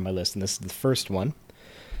particular year on my list, and this is the first one,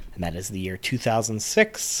 and that is the year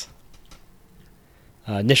 2006.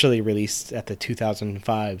 Initially released at the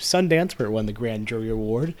 2005 Sundance, where it won the Grand Jury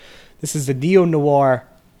Award. This is a neo-noir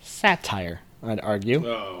satire, I'd argue.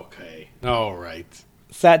 Oh, okay. All right.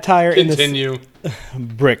 Satire Continue. in this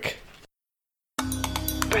Brick.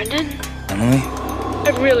 Brendan? Emily?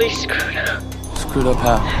 I really screwed up. Screwed up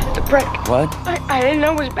how? The brick. What? I didn't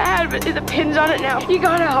know it was bad, but the pin's on it now. You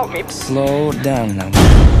gotta help me. Slow down now.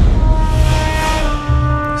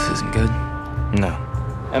 This isn't good. No.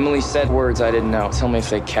 Emily said words I didn't know. Tell me if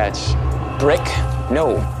they catch. Brick?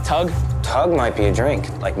 No. Tug? Tug might be a drink,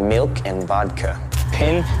 like milk and vodka.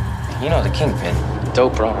 Pin? You know the kingpin.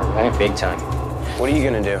 Dope runner, right? Big time. What are you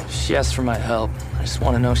gonna do? She asked for my help. I just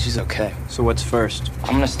want to know she's okay. So what's first?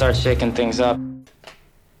 I'm gonna start shaking things up.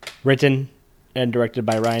 Written and directed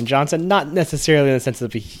by Rian Johnson, not necessarily in the sense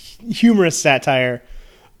of a humorous satire,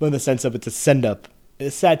 but in the sense of it's a send-up.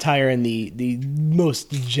 It's satire in the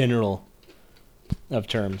most general of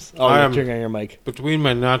terms. Oh, you're chewing on your mic. Between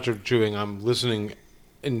my nacho chewing, I'm listening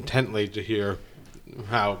intently to hear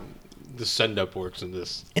how the send-up works in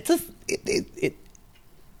this.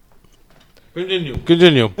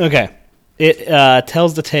 Continue. Okay. It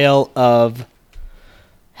tells the tale of...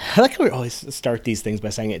 I like how we always start these things by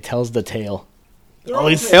saying it tells the tale. They're all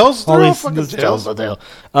tales? They're all fucking this tales. Tells the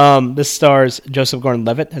tale. This stars Joseph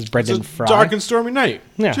Gordon-Levitt as Brendan Fry. Dark and Stormy Night.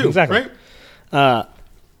 Yeah, too, exactly. Right?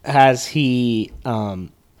 As he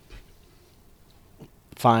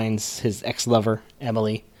finds his ex-lover,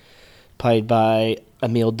 Emily, played by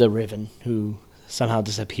Emile de Riven, who somehow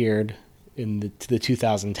disappeared in the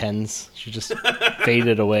 2010s. She just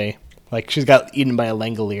faded away. Like she's got eaten by a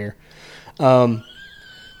Langolier.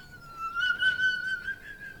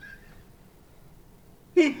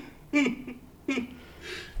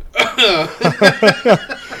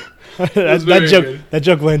 That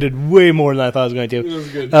joke landed way more than I thought it was going to. It was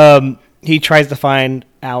good. He tries to find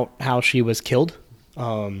out how she was killed.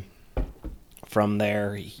 From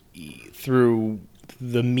there, through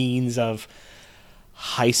the means of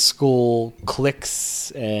high school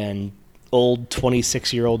cliques and old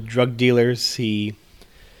 26-year-old drug dealers, he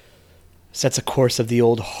sets a course of the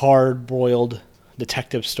old hard-boiled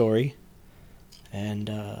detective story. And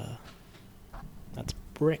that's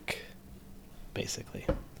Brick, basically.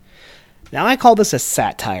 Now, I call this a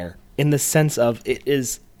satire in the sense of it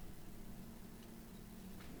is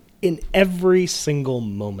in every single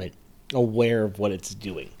moment aware of what it's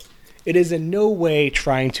doing. It is in no way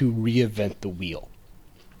trying to reinvent the wheel.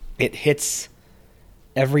 It hits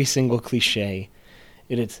every single cliche.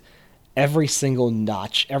 It is every single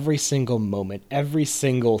notch, every single moment, every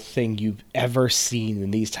single thing you've ever seen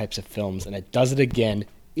in these types of films, and it does it again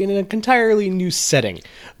in an entirely new setting.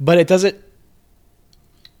 But it does it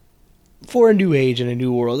for a new age and a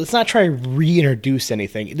new world. It's not trying to reintroduce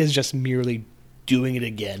anything. It is just merely doing it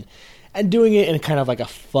again, and doing it in kind of like a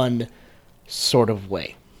fun sort of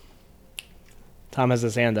way. Tom has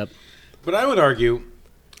his hand up. But I would argue,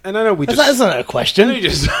 and I know we just... That's not a question. I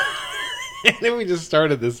know we just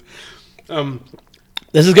started this.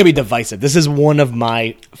 This is going to be divisive. This is one of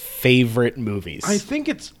my favorite movies. I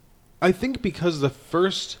think because the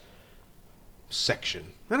first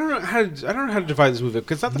section... I don't know how to divide this movie,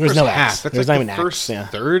 because it's not the first half. That's like the first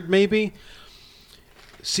third, maybe.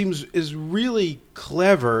 Is really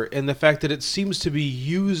clever in the fact that it seems to be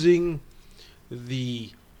using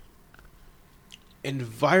the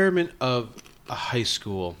environment of a high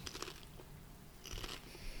school.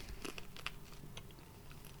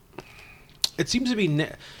 It seems to be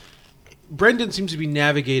Brendan seems to be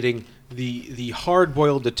navigating the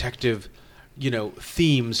hard-boiled detective,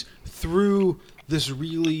 themes through this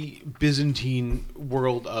really Byzantine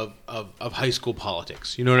world of high school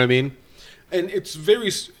politics. You know what I mean? And it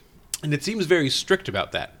seems very strict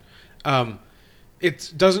about that.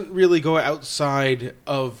 It doesn't really go outside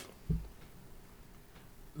of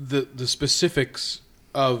the specifics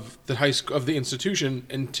of the high school, of the institution,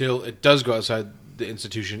 until it does go outside the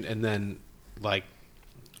institution, and then, like,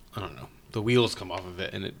 I don't know, the wheels come off of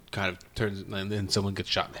it, and it kind of turns, and then someone gets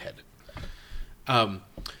shot in the head.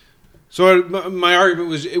 So my argument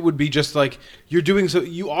was, it would be just like,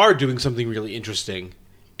 you are doing something really interesting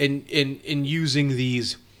in using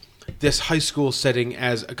this high school setting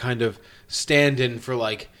as a kind of stand-in for,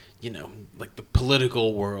 like the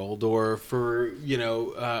political world, or for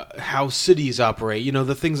how cities operate,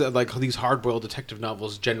 the things that, like, these hard-boiled detective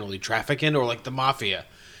novels generally traffic in, or like the mafia.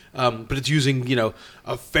 But it's using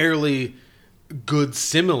a fairly good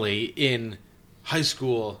simile in high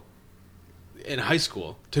school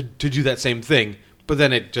to do that same thing, but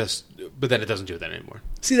then it doesn't do that anymore.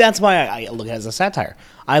 See, that's why I look at it as a satire.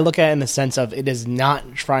 I look at it in the sense of, it is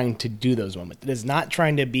not trying to do those moments. It is not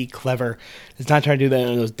trying to be clever. It's not trying to do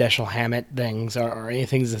those Dashiell Hammett things, or any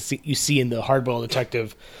things that you see in the hardboiled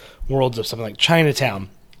detective worlds of something like Chinatown.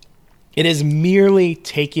 It is merely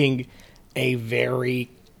taking a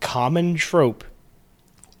very common trope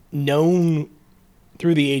known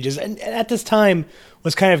through the ages, and at this time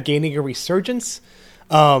was kind of gaining a resurgence.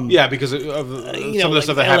 Because of some of the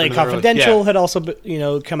stuff that happened. LA Confidential had also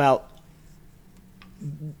come out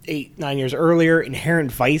 8-9 years earlier.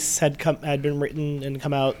 Inherent Vice had been written and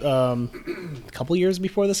come out a couple years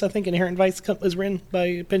before this. I think Inherent Vice was written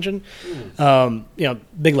by Pynchon. Big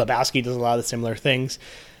Lebowski does a lot of similar things.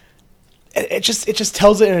 It just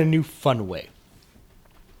tells it in a new, fun way.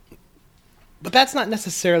 But that's not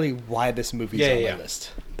necessarily why this movie's on my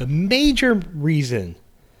list. The major reason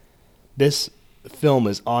this film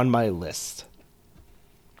is on my list,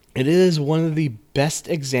 it is one of the best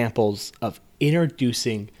examples of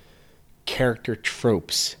introducing character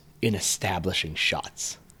tropes in establishing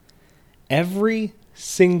shots. Every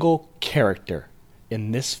single character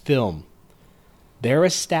in this film, their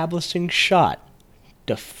establishing shot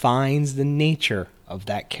defines the nature of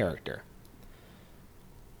that character.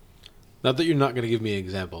 Not that you're not going to give me an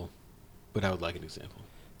example, but I would like an example.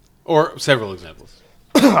 Or several examples.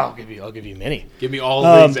 I'll give you many. Give me all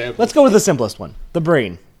the examples. Let's go with the simplest one. The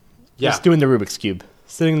brain. Yeah. Just doing the Rubik's Cube.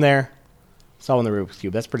 Sitting there, solving the Rubik's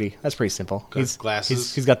Cube. That's pretty simple.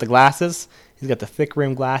 Glasses. He's got the glasses. He's got the thick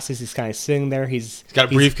rim glasses. He's kind of sitting there. He's got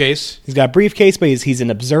a briefcase. He's got a briefcase, but he's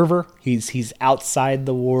an observer. He's outside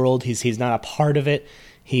the world. He's not a part of it.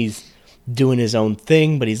 He's doing his own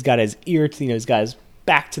thing, but he's got his ear to, he's got his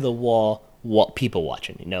back to the wall, people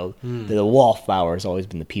watching. The wallflower has always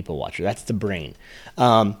been the people watcher. That's the brain.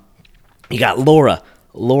 You got Laura.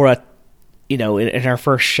 Laura, in her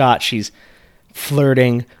first shot, she's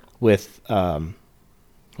flirting with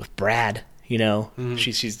Brad.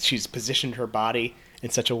 She's positioned her body in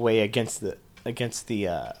such a way against the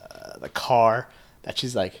car that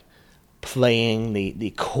she's like playing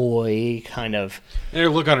the coy kind of, and her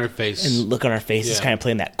look on her face. Is kind of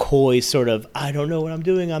playing that coy sort of, I don't know what I'm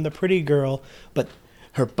doing, I'm the pretty girl, but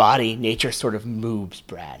her body nature sort of moves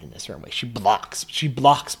Brad in a certain way. She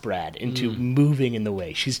blocks Brad into moving in the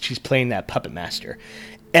way. She's playing that puppet master.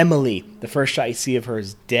 Emily, the first shot you see of her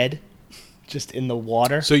is dead. just in the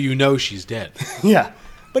water. So you know she's dead. Yeah.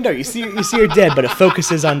 But no, you see her dead, but it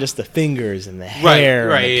focuses on just the fingers and the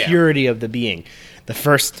hair and the purity of the being. The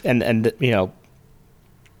first, and you know,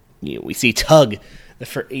 we see Tug. The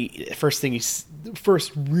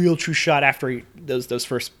first real true shot after those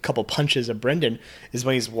first couple punches of Brendan is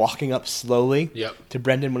when he's walking up slowly to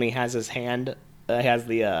Brendan when he has his hand has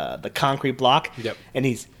the concrete block, and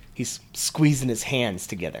he's squeezing his hands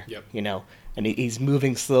together, you know, and he's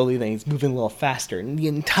moving slowly, then he's moving a little faster, and the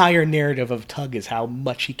entire narrative of Tug is how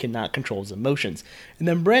much he cannot control his emotions, and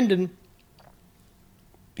then Brendan,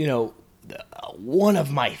 you know, one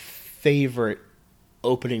of my favorite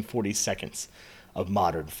opening 40 seconds of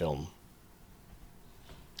modern film.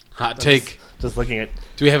 Hot take. Just looking at.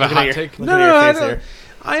 Do we have a hot take? No, I don't.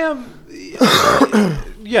 I am.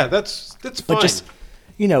 Yeah, that's fine. But just,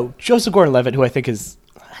 you know, Joseph Gordon-Levitt, who I think is,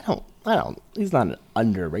 I don't. He's not an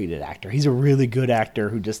underrated actor. He's a really good actor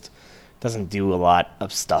who just doesn't do a lot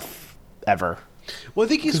of stuff ever. Well, I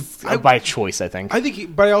think he's by choice. I think.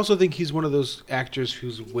 But I also think he's one of those actors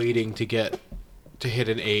who's waiting to hit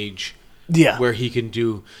an age. Yeah. Where he can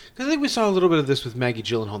do... Because I think we saw a little bit of this with Maggie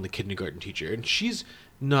Gyllenhaal in The Kindergarten Teacher, and she's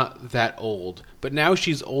not that old, but now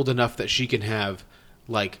she's old enough that she can have,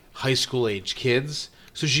 like, high school-age kids,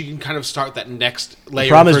 so she can kind of start that next layer.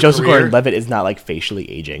 The problem is Joseph Gordon-Levitt is not, like, facially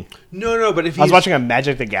aging. No, but if I was watching a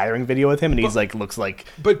Magic the Gathering video with him, and he's, like, looks like...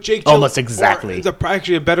 But Jake almost exactly.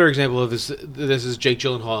 Actually, a better example of this is Jake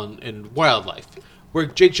Gyllenhaal in Wildlife, where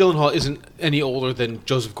Jake Gyllenhaal isn't any older than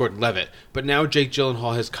Joseph Gordon-Levitt, but now Jake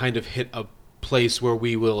Gyllenhaal has kind of hit a place where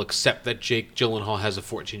we will accept that Jake Gyllenhaal has a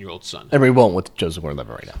 14-year-old son. And we won't with Joseph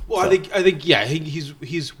Gordon-Levitt right now. Well, so. I think, yeah,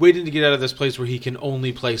 he's waiting to get out of this place where he can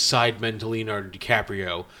only play sidemen to Leonardo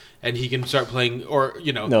DiCaprio, and he can start playing, or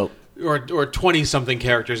 20-something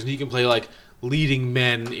characters, and he can play like leading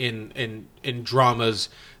men in dramas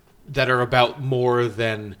that are about more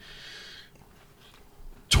than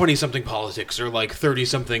 20-something politics or like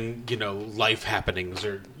 30-something, life happenings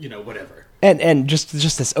or, whatever. And just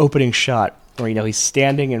this opening shot where, he's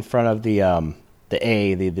standing in front of the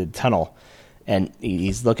tunnel, and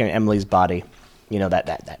he's looking at Emily's body.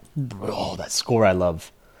 That score I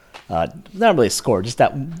love. Not really a score, just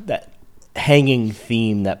that hanging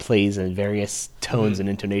theme that plays in various tones and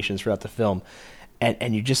intonations throughout the film.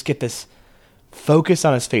 And you just get this focus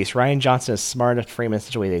on his face. Rian Johnson is smart enough to frame it in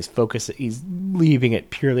such a way that he's leaving it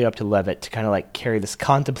purely up to Levitt to kind of like carry this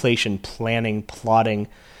contemplation, planning, plotting,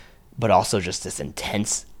 but also just this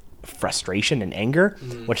intense frustration and anger,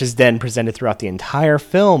 which is then presented throughout the entire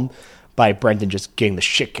film by Brendan just getting the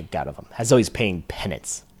shit kicked out of him, as though he's paying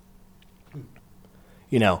penance.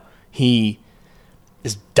 He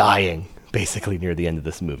is dying basically near the end of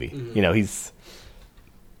this movie. He's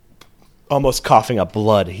almost coughing up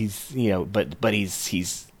blood. He's, but he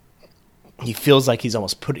feels like he's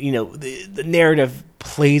almost put, the narrative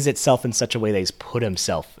plays itself in such a way that he's put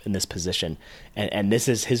himself in this position. And this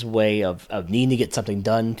is his way of needing to get something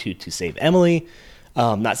done to save Emily.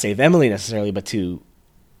 Not save Emily necessarily, but to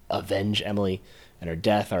avenge Emily and her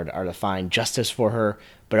death, or to find justice for her,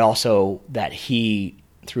 but also that he,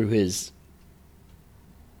 through his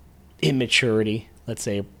immaturity, let's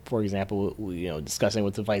say, for example, discussing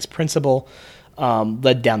with the vice principal,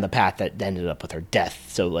 led down the path that ended up with her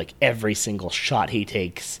death. So, like, every single shot he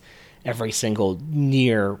takes, every single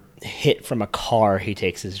near hit from a car he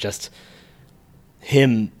takes is just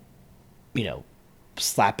him,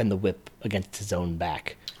 slapping the whip against his own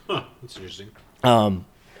back. Huh, that's interesting.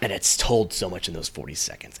 And it's told so much in those 40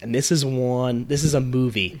 seconds. And this is a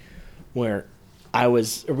movie where I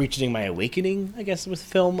was reaching my awakening, I guess, with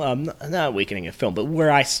film. Not awakening in film, but where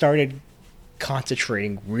I started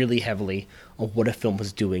concentrating really heavily on what a film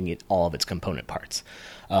was doing in all of its component parts.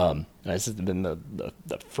 This has been the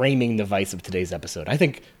framing device of today's episode. I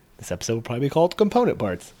think this episode will probably be called Component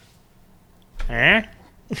Parts.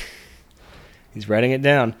 He's writing it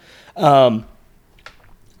down.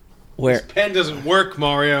 This pen doesn't work,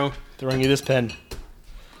 Mario. Throwing you this pen.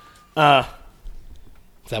 Does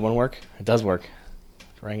that one work? It does work.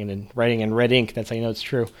 Writing in red ink. That's how you know it's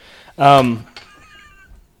true.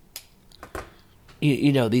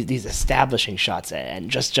 These establishing shots and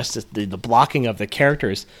just the blocking of the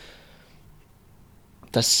characters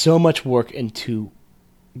does so much work into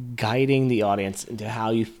guiding the audience into how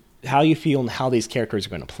you feel and how these characters are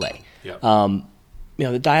going to play. Yep.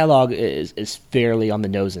 The dialogue is fairly on the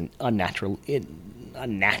nose and unnatural.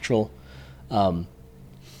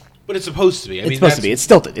 But it's supposed to be. It's supposed to be. It's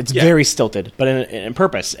stilted. It's very stilted, but in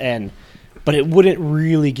purpose. But it wouldn't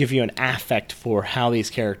really give you an affect for how these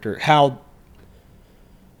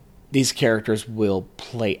characters will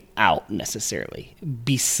play out necessarily.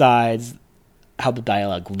 Besides how the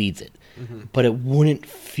dialogue leads it. But it wouldn't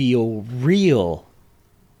feel real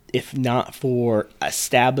if not for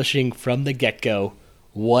establishing from the get-go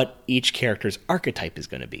what each character's archetype is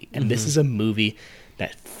going to be. And this is a movie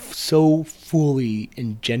that so fully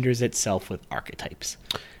engenders itself with archetypes.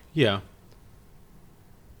 Yeah.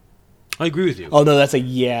 I agree with you. Oh, no, that's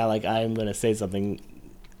I'm going to say something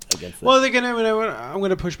against that. Well, again, I'm going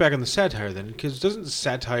to push back on the satire then, because doesn't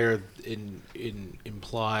satire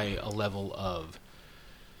imply a level of...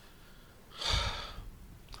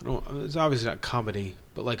 it's obviously not comedy,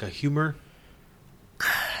 but like a humor?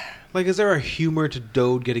 Like, is there a humor to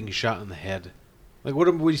Dode getting shot in the head? Like, what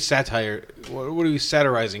are we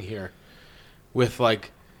satirizing here? With,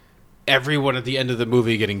 like, everyone at the end of the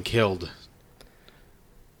movie getting killed.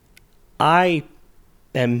 I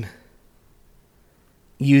am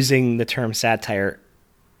using the term satire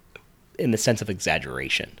in the sense of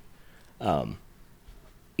exaggeration. Not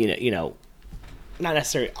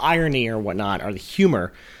necessarily irony or whatnot, or the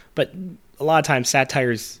humor, but a lot of times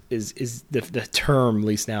satire is the term, at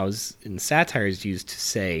least now, is in satire is used to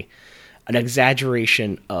say an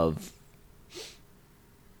exaggeration of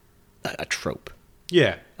a trope.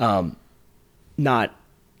 Yeah. Not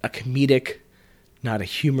a comedic, not a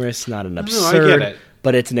humorous, not an absurd. No, I get it.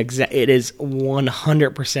 But it is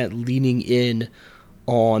 100% leaning in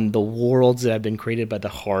on the worlds that have been created by the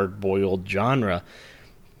hard-boiled genre.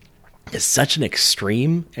 Is such an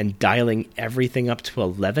extreme and dialing everything up to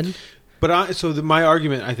 11. But my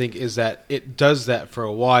argument, I think, is that it does that for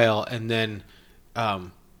a while, and then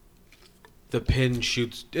the pin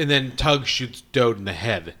shoots, and then Tug shoots Dode in the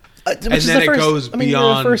head, and then it goes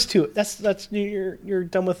beyond. The first two. That's you're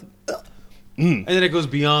done with. And then it goes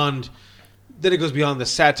beyond. Then it goes beyond the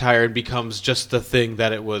satire and becomes just the thing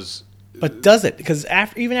that it was. But does it? Because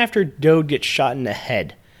even after Dode gets shot in the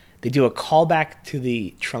head, they do a callback to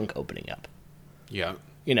the trunk opening up. Yeah.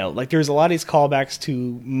 There's a lot of these callbacks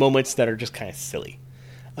to moments that are just kind of silly.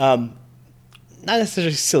 Not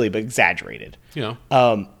necessarily silly, but exaggerated.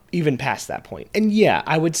 Even past that point. And yeah,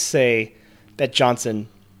 I would say that Johnson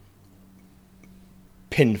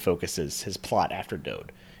pin focuses his plot after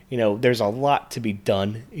Dode. There's a lot to be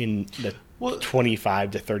done in the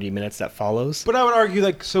 25 to 30 minutes that follows. But I would argue,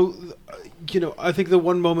 I think the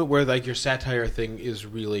one moment where, your satire thing is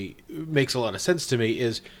really makes a lot of sense to me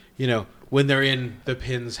is, when they're in the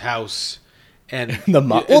Pin's house and the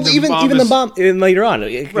mom. Even the mom, and later on,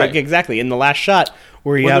 right. Exactly in the last shot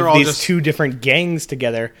where you have these two different gangs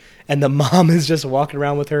together, and the mom is just walking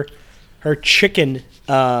around with her chicken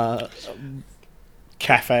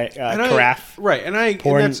carafe, right? And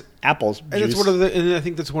pouring apples and juice. And I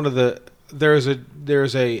think that's one of the there's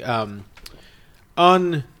a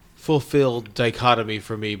unfulfilled dichotomy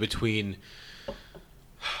for me between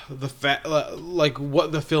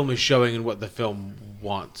what the film is showing and what the film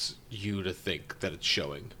wants you to think that it's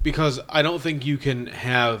showing. Because I don't think you can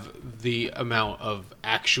have the amount of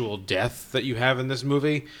actual death that you have in this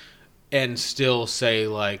movie and still say,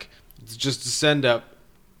 just send in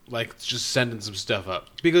some stuff up.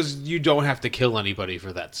 Because you don't have to kill anybody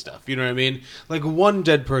for that stuff. You know what I mean? One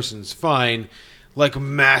dead person's fine.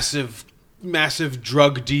 Massive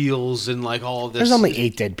drug deals and all this. There's only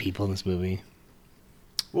 8 dead people in this movie.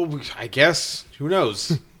 Well, I guess. Who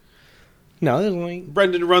knows? No, there's only...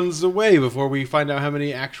 Brendan runs away before we find out how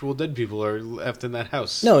many actual dead people are left in that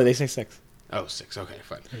house. No, they say 6. Oh, 6. Okay,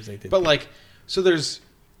 fine. But, so there's,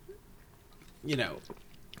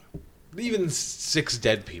 even 6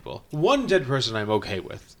 dead people. 1 dead person I'm okay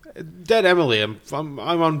with. Dead Emily, I'm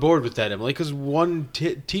on board with Dead Emily, because 1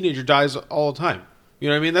 teenager dies all the time. You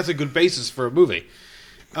know what I mean? That's a good basis for a movie.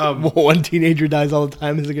 1 teenager dies all the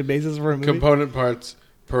time is a good basis for a movie? Component parts...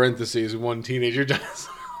 parentheses, 1 teenager dies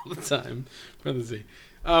all the time, parentheses.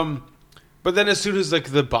 But then as soon as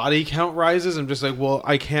the body count rises, I'm just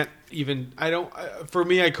I can't even, for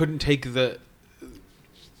me, I couldn't take the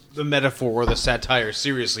metaphor or the satire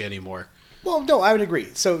seriously anymore. Well, no, I would agree.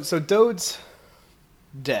 So Dode's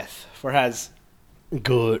death has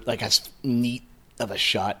good, as neat of a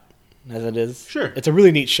shot as it is. Sure. It's a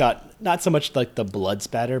really neat shot. Not so much the blood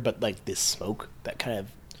spatter, but this smoke that kind of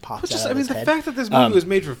pops out of his head. The fact that this movie was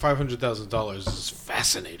made for $500,000 is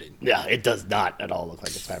fascinating. Yeah, it does not at all look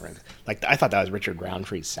like it's $500,000. I thought that was Richard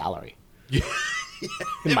Roundtree's salary. Yeah.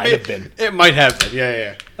 It might have been. It might have been.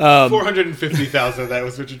 Yeah. $450,000 of that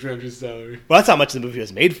was Richard Roundtree's salary. Well, that's how much the movie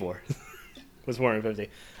was made for. Was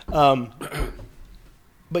 $450,000.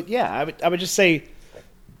 But yeah, I would just say,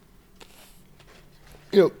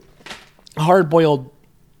 a hard-boiled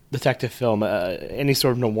detective film, any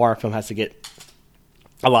sort of noir film has to get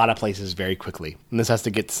a lot of places very quickly, and this has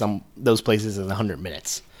to get those places in 100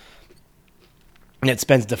 minutes. And it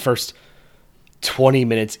spends the first 20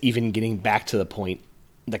 minutes even getting back to the point,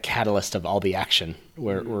 the catalyst of all the action,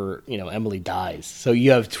 where Emily dies. So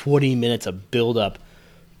you have 20 minutes of build up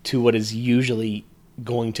to what is usually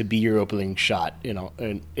going to be your opening shot,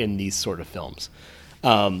 in these sort of films.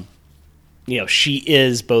 She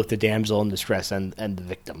is both the damsel in distress and the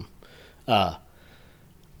victim. And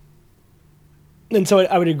so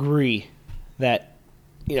I would agree that,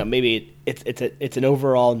 maybe it's an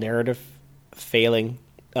overall narrative failing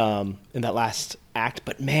in that last act,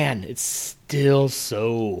 but man, it's still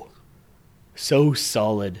so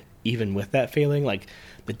solid even with that failing. Like,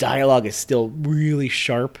 the dialogue is still really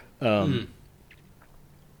sharp. Like,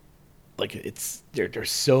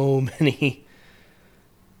 there's so many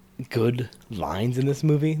good lines in this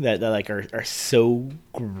movie that are so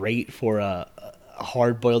great for a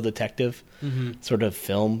hard-boiled detective sort of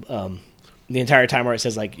film. The entire time where it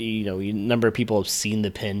says, like, a number of people have seen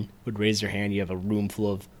the pin would raise their hand. You have a room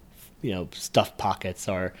full of, stuffed pockets,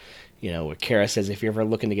 or, where Kara says, if you're ever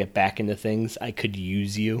looking to get back into things, I could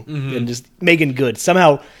use you. And just Megan Good.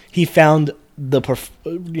 Somehow he found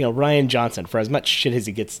Rian Johnson, for as much shit as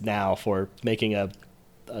he gets now for making a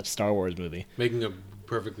Star Wars movie. Making a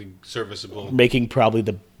perfectly serviceable. Making probably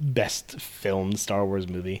the best filmed Star Wars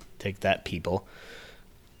movie. Take that, people.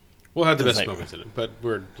 Well, it had the best moments in it, but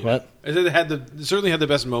it certainly had the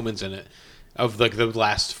best moments in it of like the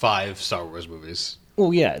last 5 Star Wars movies.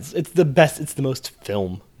 Well, yeah, it's the best. It's the most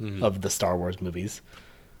film of the Star Wars movies.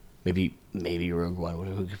 Maybe Rogue One.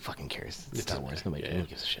 Who fucking cares? It's Star Wars. Nobody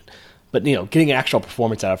gives a shit. But getting an actual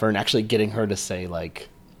performance out of her and actually getting her to say like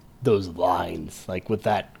those lines, like with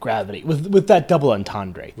that gravity, with that double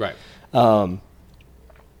entendre, right? That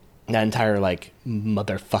entire like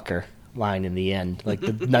motherfucker line in the end, like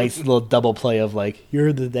the nice little double play of like,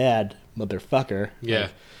 you're the dad, motherfucker. Yeah.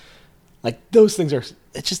 Like those things are,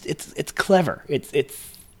 it's clever.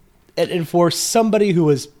 And for somebody who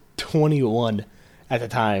was 21 at the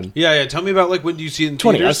time. Yeah. Tell me about like, when do you see it in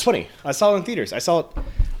 20, theaters? I was 20. I saw it in theaters.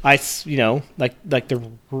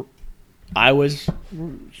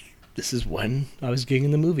 This is when I was getting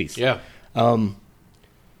in the movies. Yeah.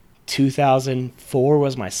 2004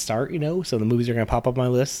 was my start, so the movies are going to pop up on my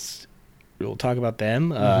list. We'll talk about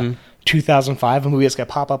them. 2005, a movie that's going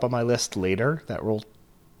to pop up on my list later that was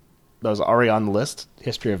already on the list,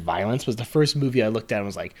 History of Violence, was the first movie I looked at and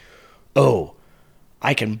was like, oh,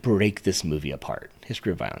 I can break this movie apart.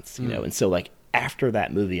 History of Violence, And so like after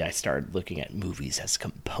that movie, I started looking at movies as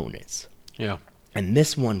components. Yeah. And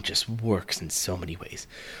this one just works in so many ways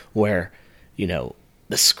where,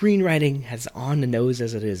 the screenwriting has on the nose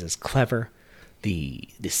as it is clever. The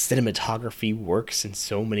cinematography works in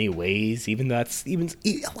so many ways, even though a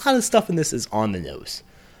lot of stuff in this is on the nose.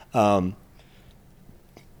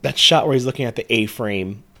 That shot where he's looking at the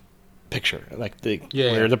A-frame picture, like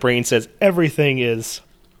where the brain says everything is,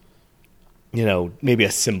 maybe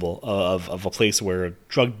a symbol of a place where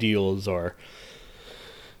drug deals or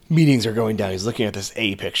meetings are going down. He's looking at this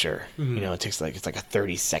A picture. It takes it's like a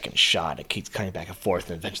 30-second shot. It keeps coming back and forth,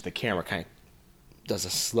 and eventually the camera kind of does a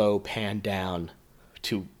slow pan down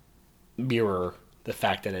to mirror the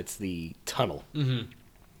fact that it's the tunnel. And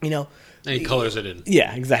he colors it in.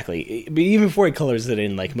 Yeah, exactly. But even before he colors it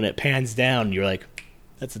in, like when it pans down, you're like,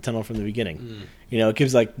 that's the tunnel from the beginning. It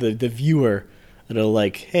gives like the viewer a little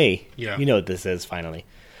like, hey, you know what this is finally.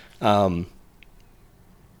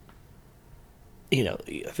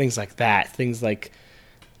 Things like that. Things like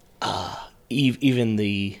even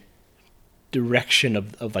the direction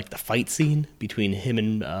of like the fight scene between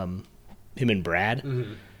him and Brad.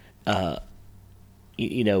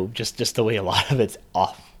 Just the way a lot of it's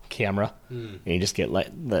off camera, and you just get like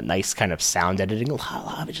the nice kind of sound editing. A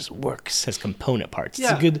lot of it just works as component parts.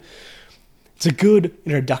 Yeah. It's a good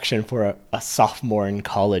introduction for a sophomore in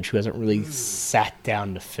college who hasn't really sat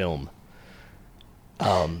down to film.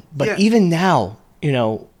 But even now,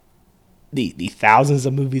 the thousands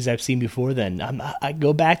of movies I've seen before then, I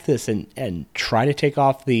go back to this and try to take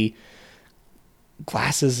off the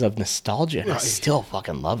glasses of nostalgia, and right. I still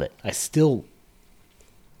fucking love it. I still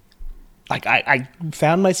I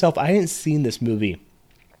found myself, I hadn't seen this movie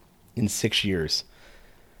in 6 years,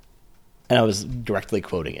 and I was directly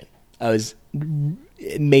quoting it.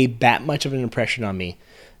 It made that much of an impression on me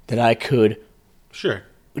that I could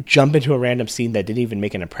jump into a random scene that didn't even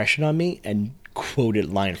make an impression on me and quote it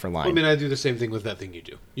line for line. I mean, I do the same thing with That Thing You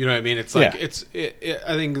Do. You know what I mean? It's like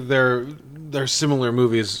I think they're similar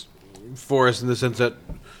movies for us in the sense that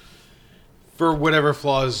for whatever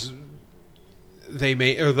flaws they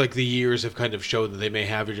may, or like the years have kind of showed that they may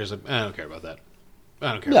have, you're just like, I don't care about that.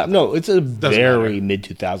 I don't care. Yeah, no, it's a very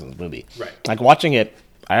mid-2000s movie. Right. Like watching it,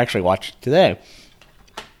 I actually watched it today.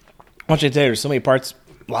 Watching it today, there's so many parts,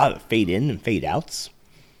 a lot of fade in and fade outs,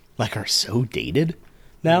 like are so dated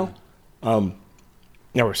now.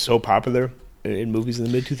 They were so popular in movies in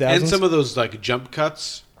the mid 2000s, and some of those like jump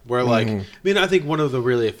cuts. Where, like, I mean, I think one of the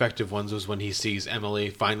really effective ones was when he sees Emily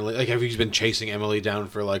finally. Like, he's been chasing Emily down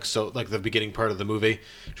for, like, the beginning part of the movie,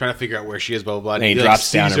 trying to figure out where she is, blah, blah, blah. And he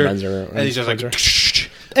drops down and runs her. And he's just like...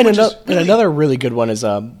 And another really good one is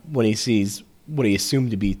when he sees what he assumed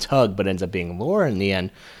to be Tug, but ends up being Laura in the end.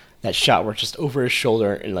 That shot where it's just over his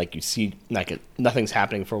shoulder, and, like, you see, like, nothing's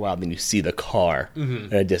happening for a while, then you see the car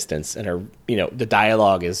at a distance. And, her, the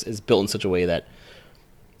dialogue is built in such a way that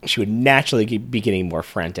she would naturally be getting more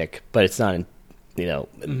frantic, but it's not, and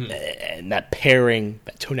that pairing,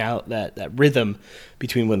 that tonality, that rhythm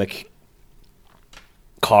between when the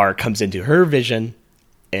car comes into her vision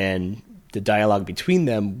and the dialogue between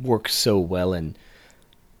them works so well in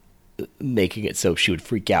making it so she would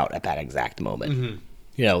freak out at that exact moment.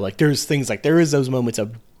 Like there's things like there is those moments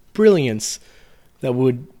of brilliance that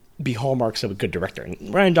would be hallmarks of a good director. And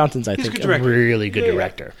Rian Johnson's, I think, a really good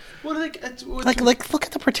director. Well, like look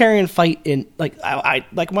at the Praetorian fight in I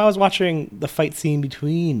when I was watching the fight scene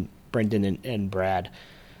between Brendan and Brad.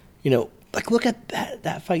 Look at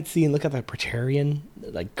that fight scene. Look at the Praetorian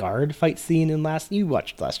guard fight scene in You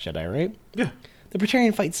watched Last Jedi, right? Yeah. The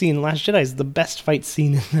Praetorian fight scene in Last Jedi is the best fight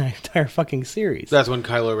scene in the entire fucking series. That's when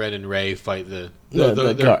Kylo Ren and Rey fight the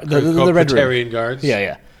Red Praetorian guards.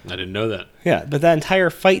 Yeah. I didn't know that. Yeah, but that entire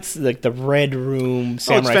fight, like the Red Room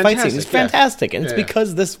samurai fight scene, is fantastic, and it's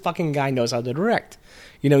because this fucking guy knows how to direct.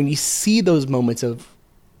 And you see those moments of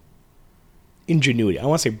ingenuity. I don't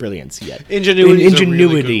want to say brilliance yet. Ingenuity is a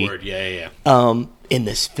really good word. Yeah. In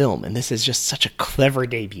this film, and this is just such a clever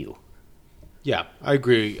debut. Yeah, I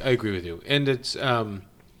agree with you, and it's I don't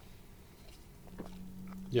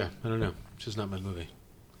know, it's just not my movie.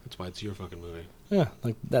 That's why it's your fucking movie. Yeah,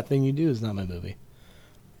 like That Thing You Do is not my movie.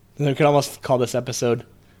 And we could almost call this episode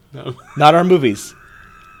Not Our Movies.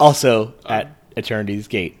 Also at Eternity's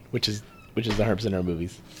Gate, which is the 100% our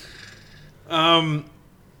movies. All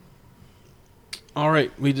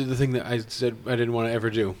right, we did the thing that I said I didn't want to ever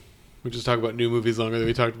do. We just talk about new movies longer than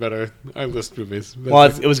we talked about our list movies. Well,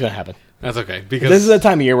 it was going to happen. That's okay, because this is the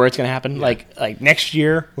time of year where it's going to happen. Yeah. Like next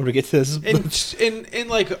year when we get to this, we're in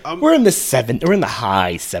we're in the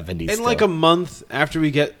high 70s. In like a month after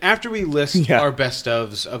we list our best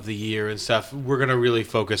ofs of the year and stuff, we're going to really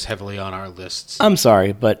focus heavily on our lists. I'm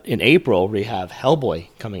sorry, but in April we have Hellboy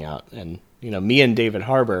coming out, and me and David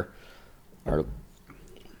Harbour are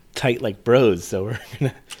tight like bros, so we're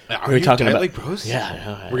gonna. Are you talking tight about like bros?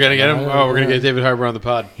 Yeah, we're gonna get him. We're gonna get David Harbour on the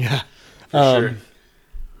pod. Yeah, for sure.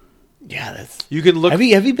 Yeah, that's. You can look. Have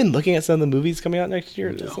you been looking at some of the movies coming out next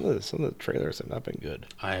year? No. Some of the trailers have not been good.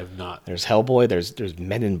 I have not. There's Hellboy. There's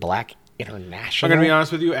Men in Black International. I'm gonna be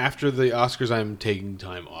honest with you. After the Oscars, I'm taking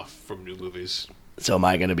time off from new movies. So am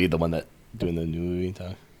I gonna be the one that doing the new movie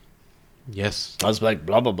time? Yes. I was like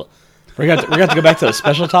blah blah blah. We're gonna to go back to the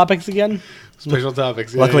special topics again. Special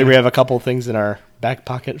topics. Luckily, we have a couple things in our back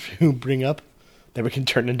pocket to bring up that we can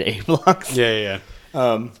turn into A blocks. Yeah.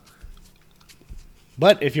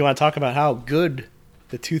 But if you want to talk about how good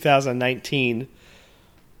the 2019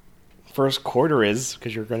 first quarter is,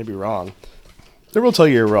 because you're going to be wrong, then we'll tell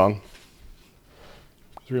you you're wrong.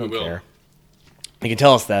 We don't care. You can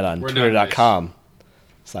tell us that on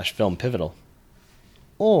twitter.com/filmpivotal.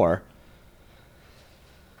 Or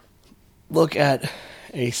look at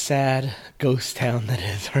a sad ghost town that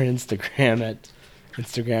is our Instagram at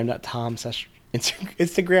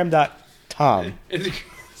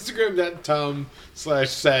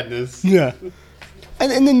Instagram.com/sadness. Yeah.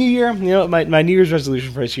 And in the new year, my New Year's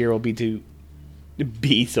resolution for this year will be to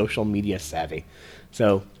be social media savvy.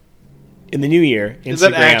 So, in the new year, Instagram... Is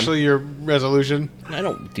that actually your resolution? I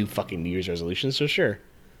don't do fucking New Year's resolutions, so sure.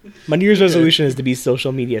 My New Year's resolution is to be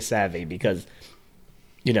social media savvy because...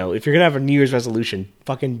 if you're going to have a New Year's resolution,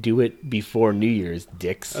 fucking do it before New Year's,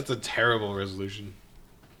 dicks. That's a terrible resolution.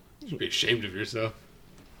 You should be ashamed of yourself.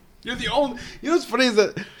 You're the only... what's funny is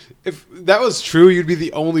that if that was true, you'd be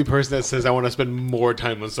the only person that says, I want to spend more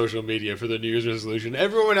time on social media for the New Year's resolution.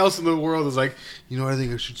 Everyone else in the world is like, I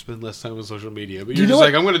think I should spend less time on social media. But you're just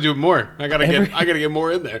like, I'm going to do more. I gotta get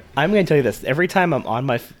more in there. I'm going to tell you this. Every time I'm on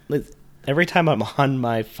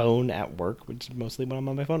my phone at work, which is mostly when I'm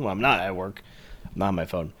on my phone, when I'm not at work, I'm not on my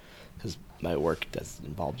phone because my work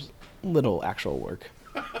involves little actual work.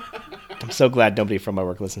 I'm so glad nobody from my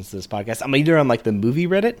work listens to this podcast. I'm either on the movie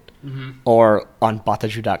Reddit or on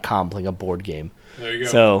Bataju.com playing a board game. There you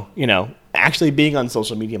go. So, actually being on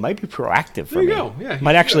social media might be proactive for me. There you go. Yeah,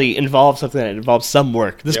 might actually involve something that involves some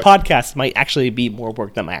work. This podcast might actually be more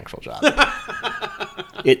work than my actual job.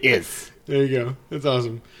 It is. There you go. That's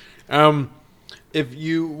awesome. If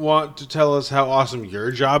you want to tell us how awesome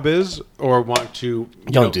your job is, or want to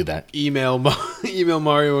do that, email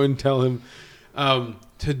Mario and tell him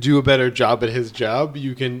to do a better job at his job,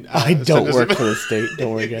 you can. I don't work for the state.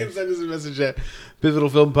 Don't worry, guys. You can send us a message at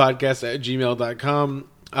pivotalfilmpodcast@gmail.com,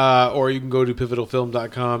 or you can go to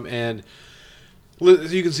pivotalfilm.com and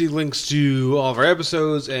you can see links to all of our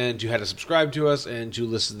episodes and to how to subscribe to us and to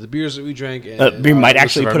list the beers that we drank. And we might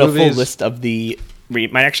actually put a full list of the. We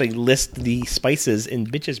might actually list the spices in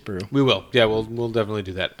Bitches Brew. We will. Yeah, we'll definitely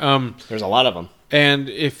do that. There's a lot of them. And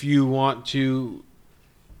if you want to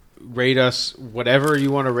rate us, whatever you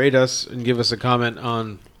want to rate us, and give us a comment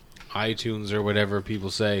on iTunes or whatever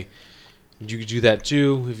people say, you could do that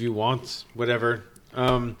too if you want. Whatever.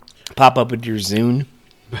 Pop up with your Zune.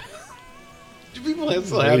 Do people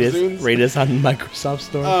still have Zunes? Rate us on Microsoft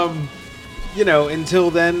Store. Until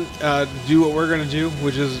then, do what we're going to do,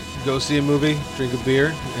 which is go see a movie, drink a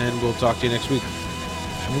beer, and we'll talk to you next week.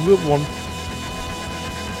 Have a good one.